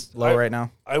all-time low right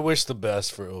now. I wish the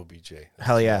best for OBJ.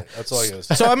 Hell yeah. That's all I gotta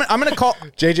say. So I'm gonna call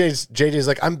JJ's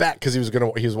like, I'm back, because he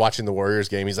was watching the Warriors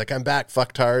game. He's like, I'm back,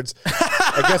 fucktards.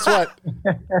 And guess what?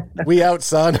 We out,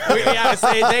 son. Yeah,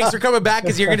 say thanks for coming back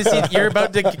because you're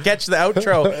about to catch the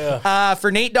outro.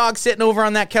 For Nate Dogg sitting over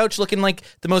on that couch looking like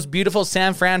the most beautiful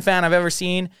San Fran fan I've ever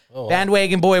seen.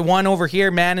 Bandwagon Boy 1 over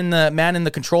here, man in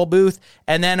the control booth,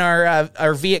 and then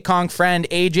our Viet Cong friend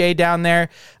AJ down there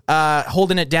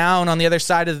holding it down on the other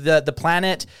side of the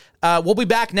planet. We'll be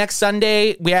back next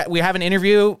Sunday. We have an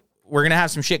interview. We're going to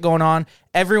have some shit going on.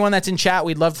 Everyone that's in chat,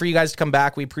 we'd love for you guys to come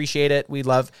back. We appreciate it. We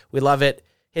love it.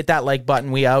 Hit that like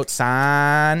button. We out,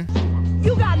 son.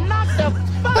 You got knocked the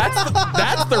fuck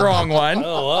That's the wrong one.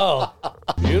 Oh, wow.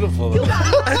 Beautiful. You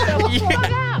got knocked the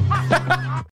fuck out.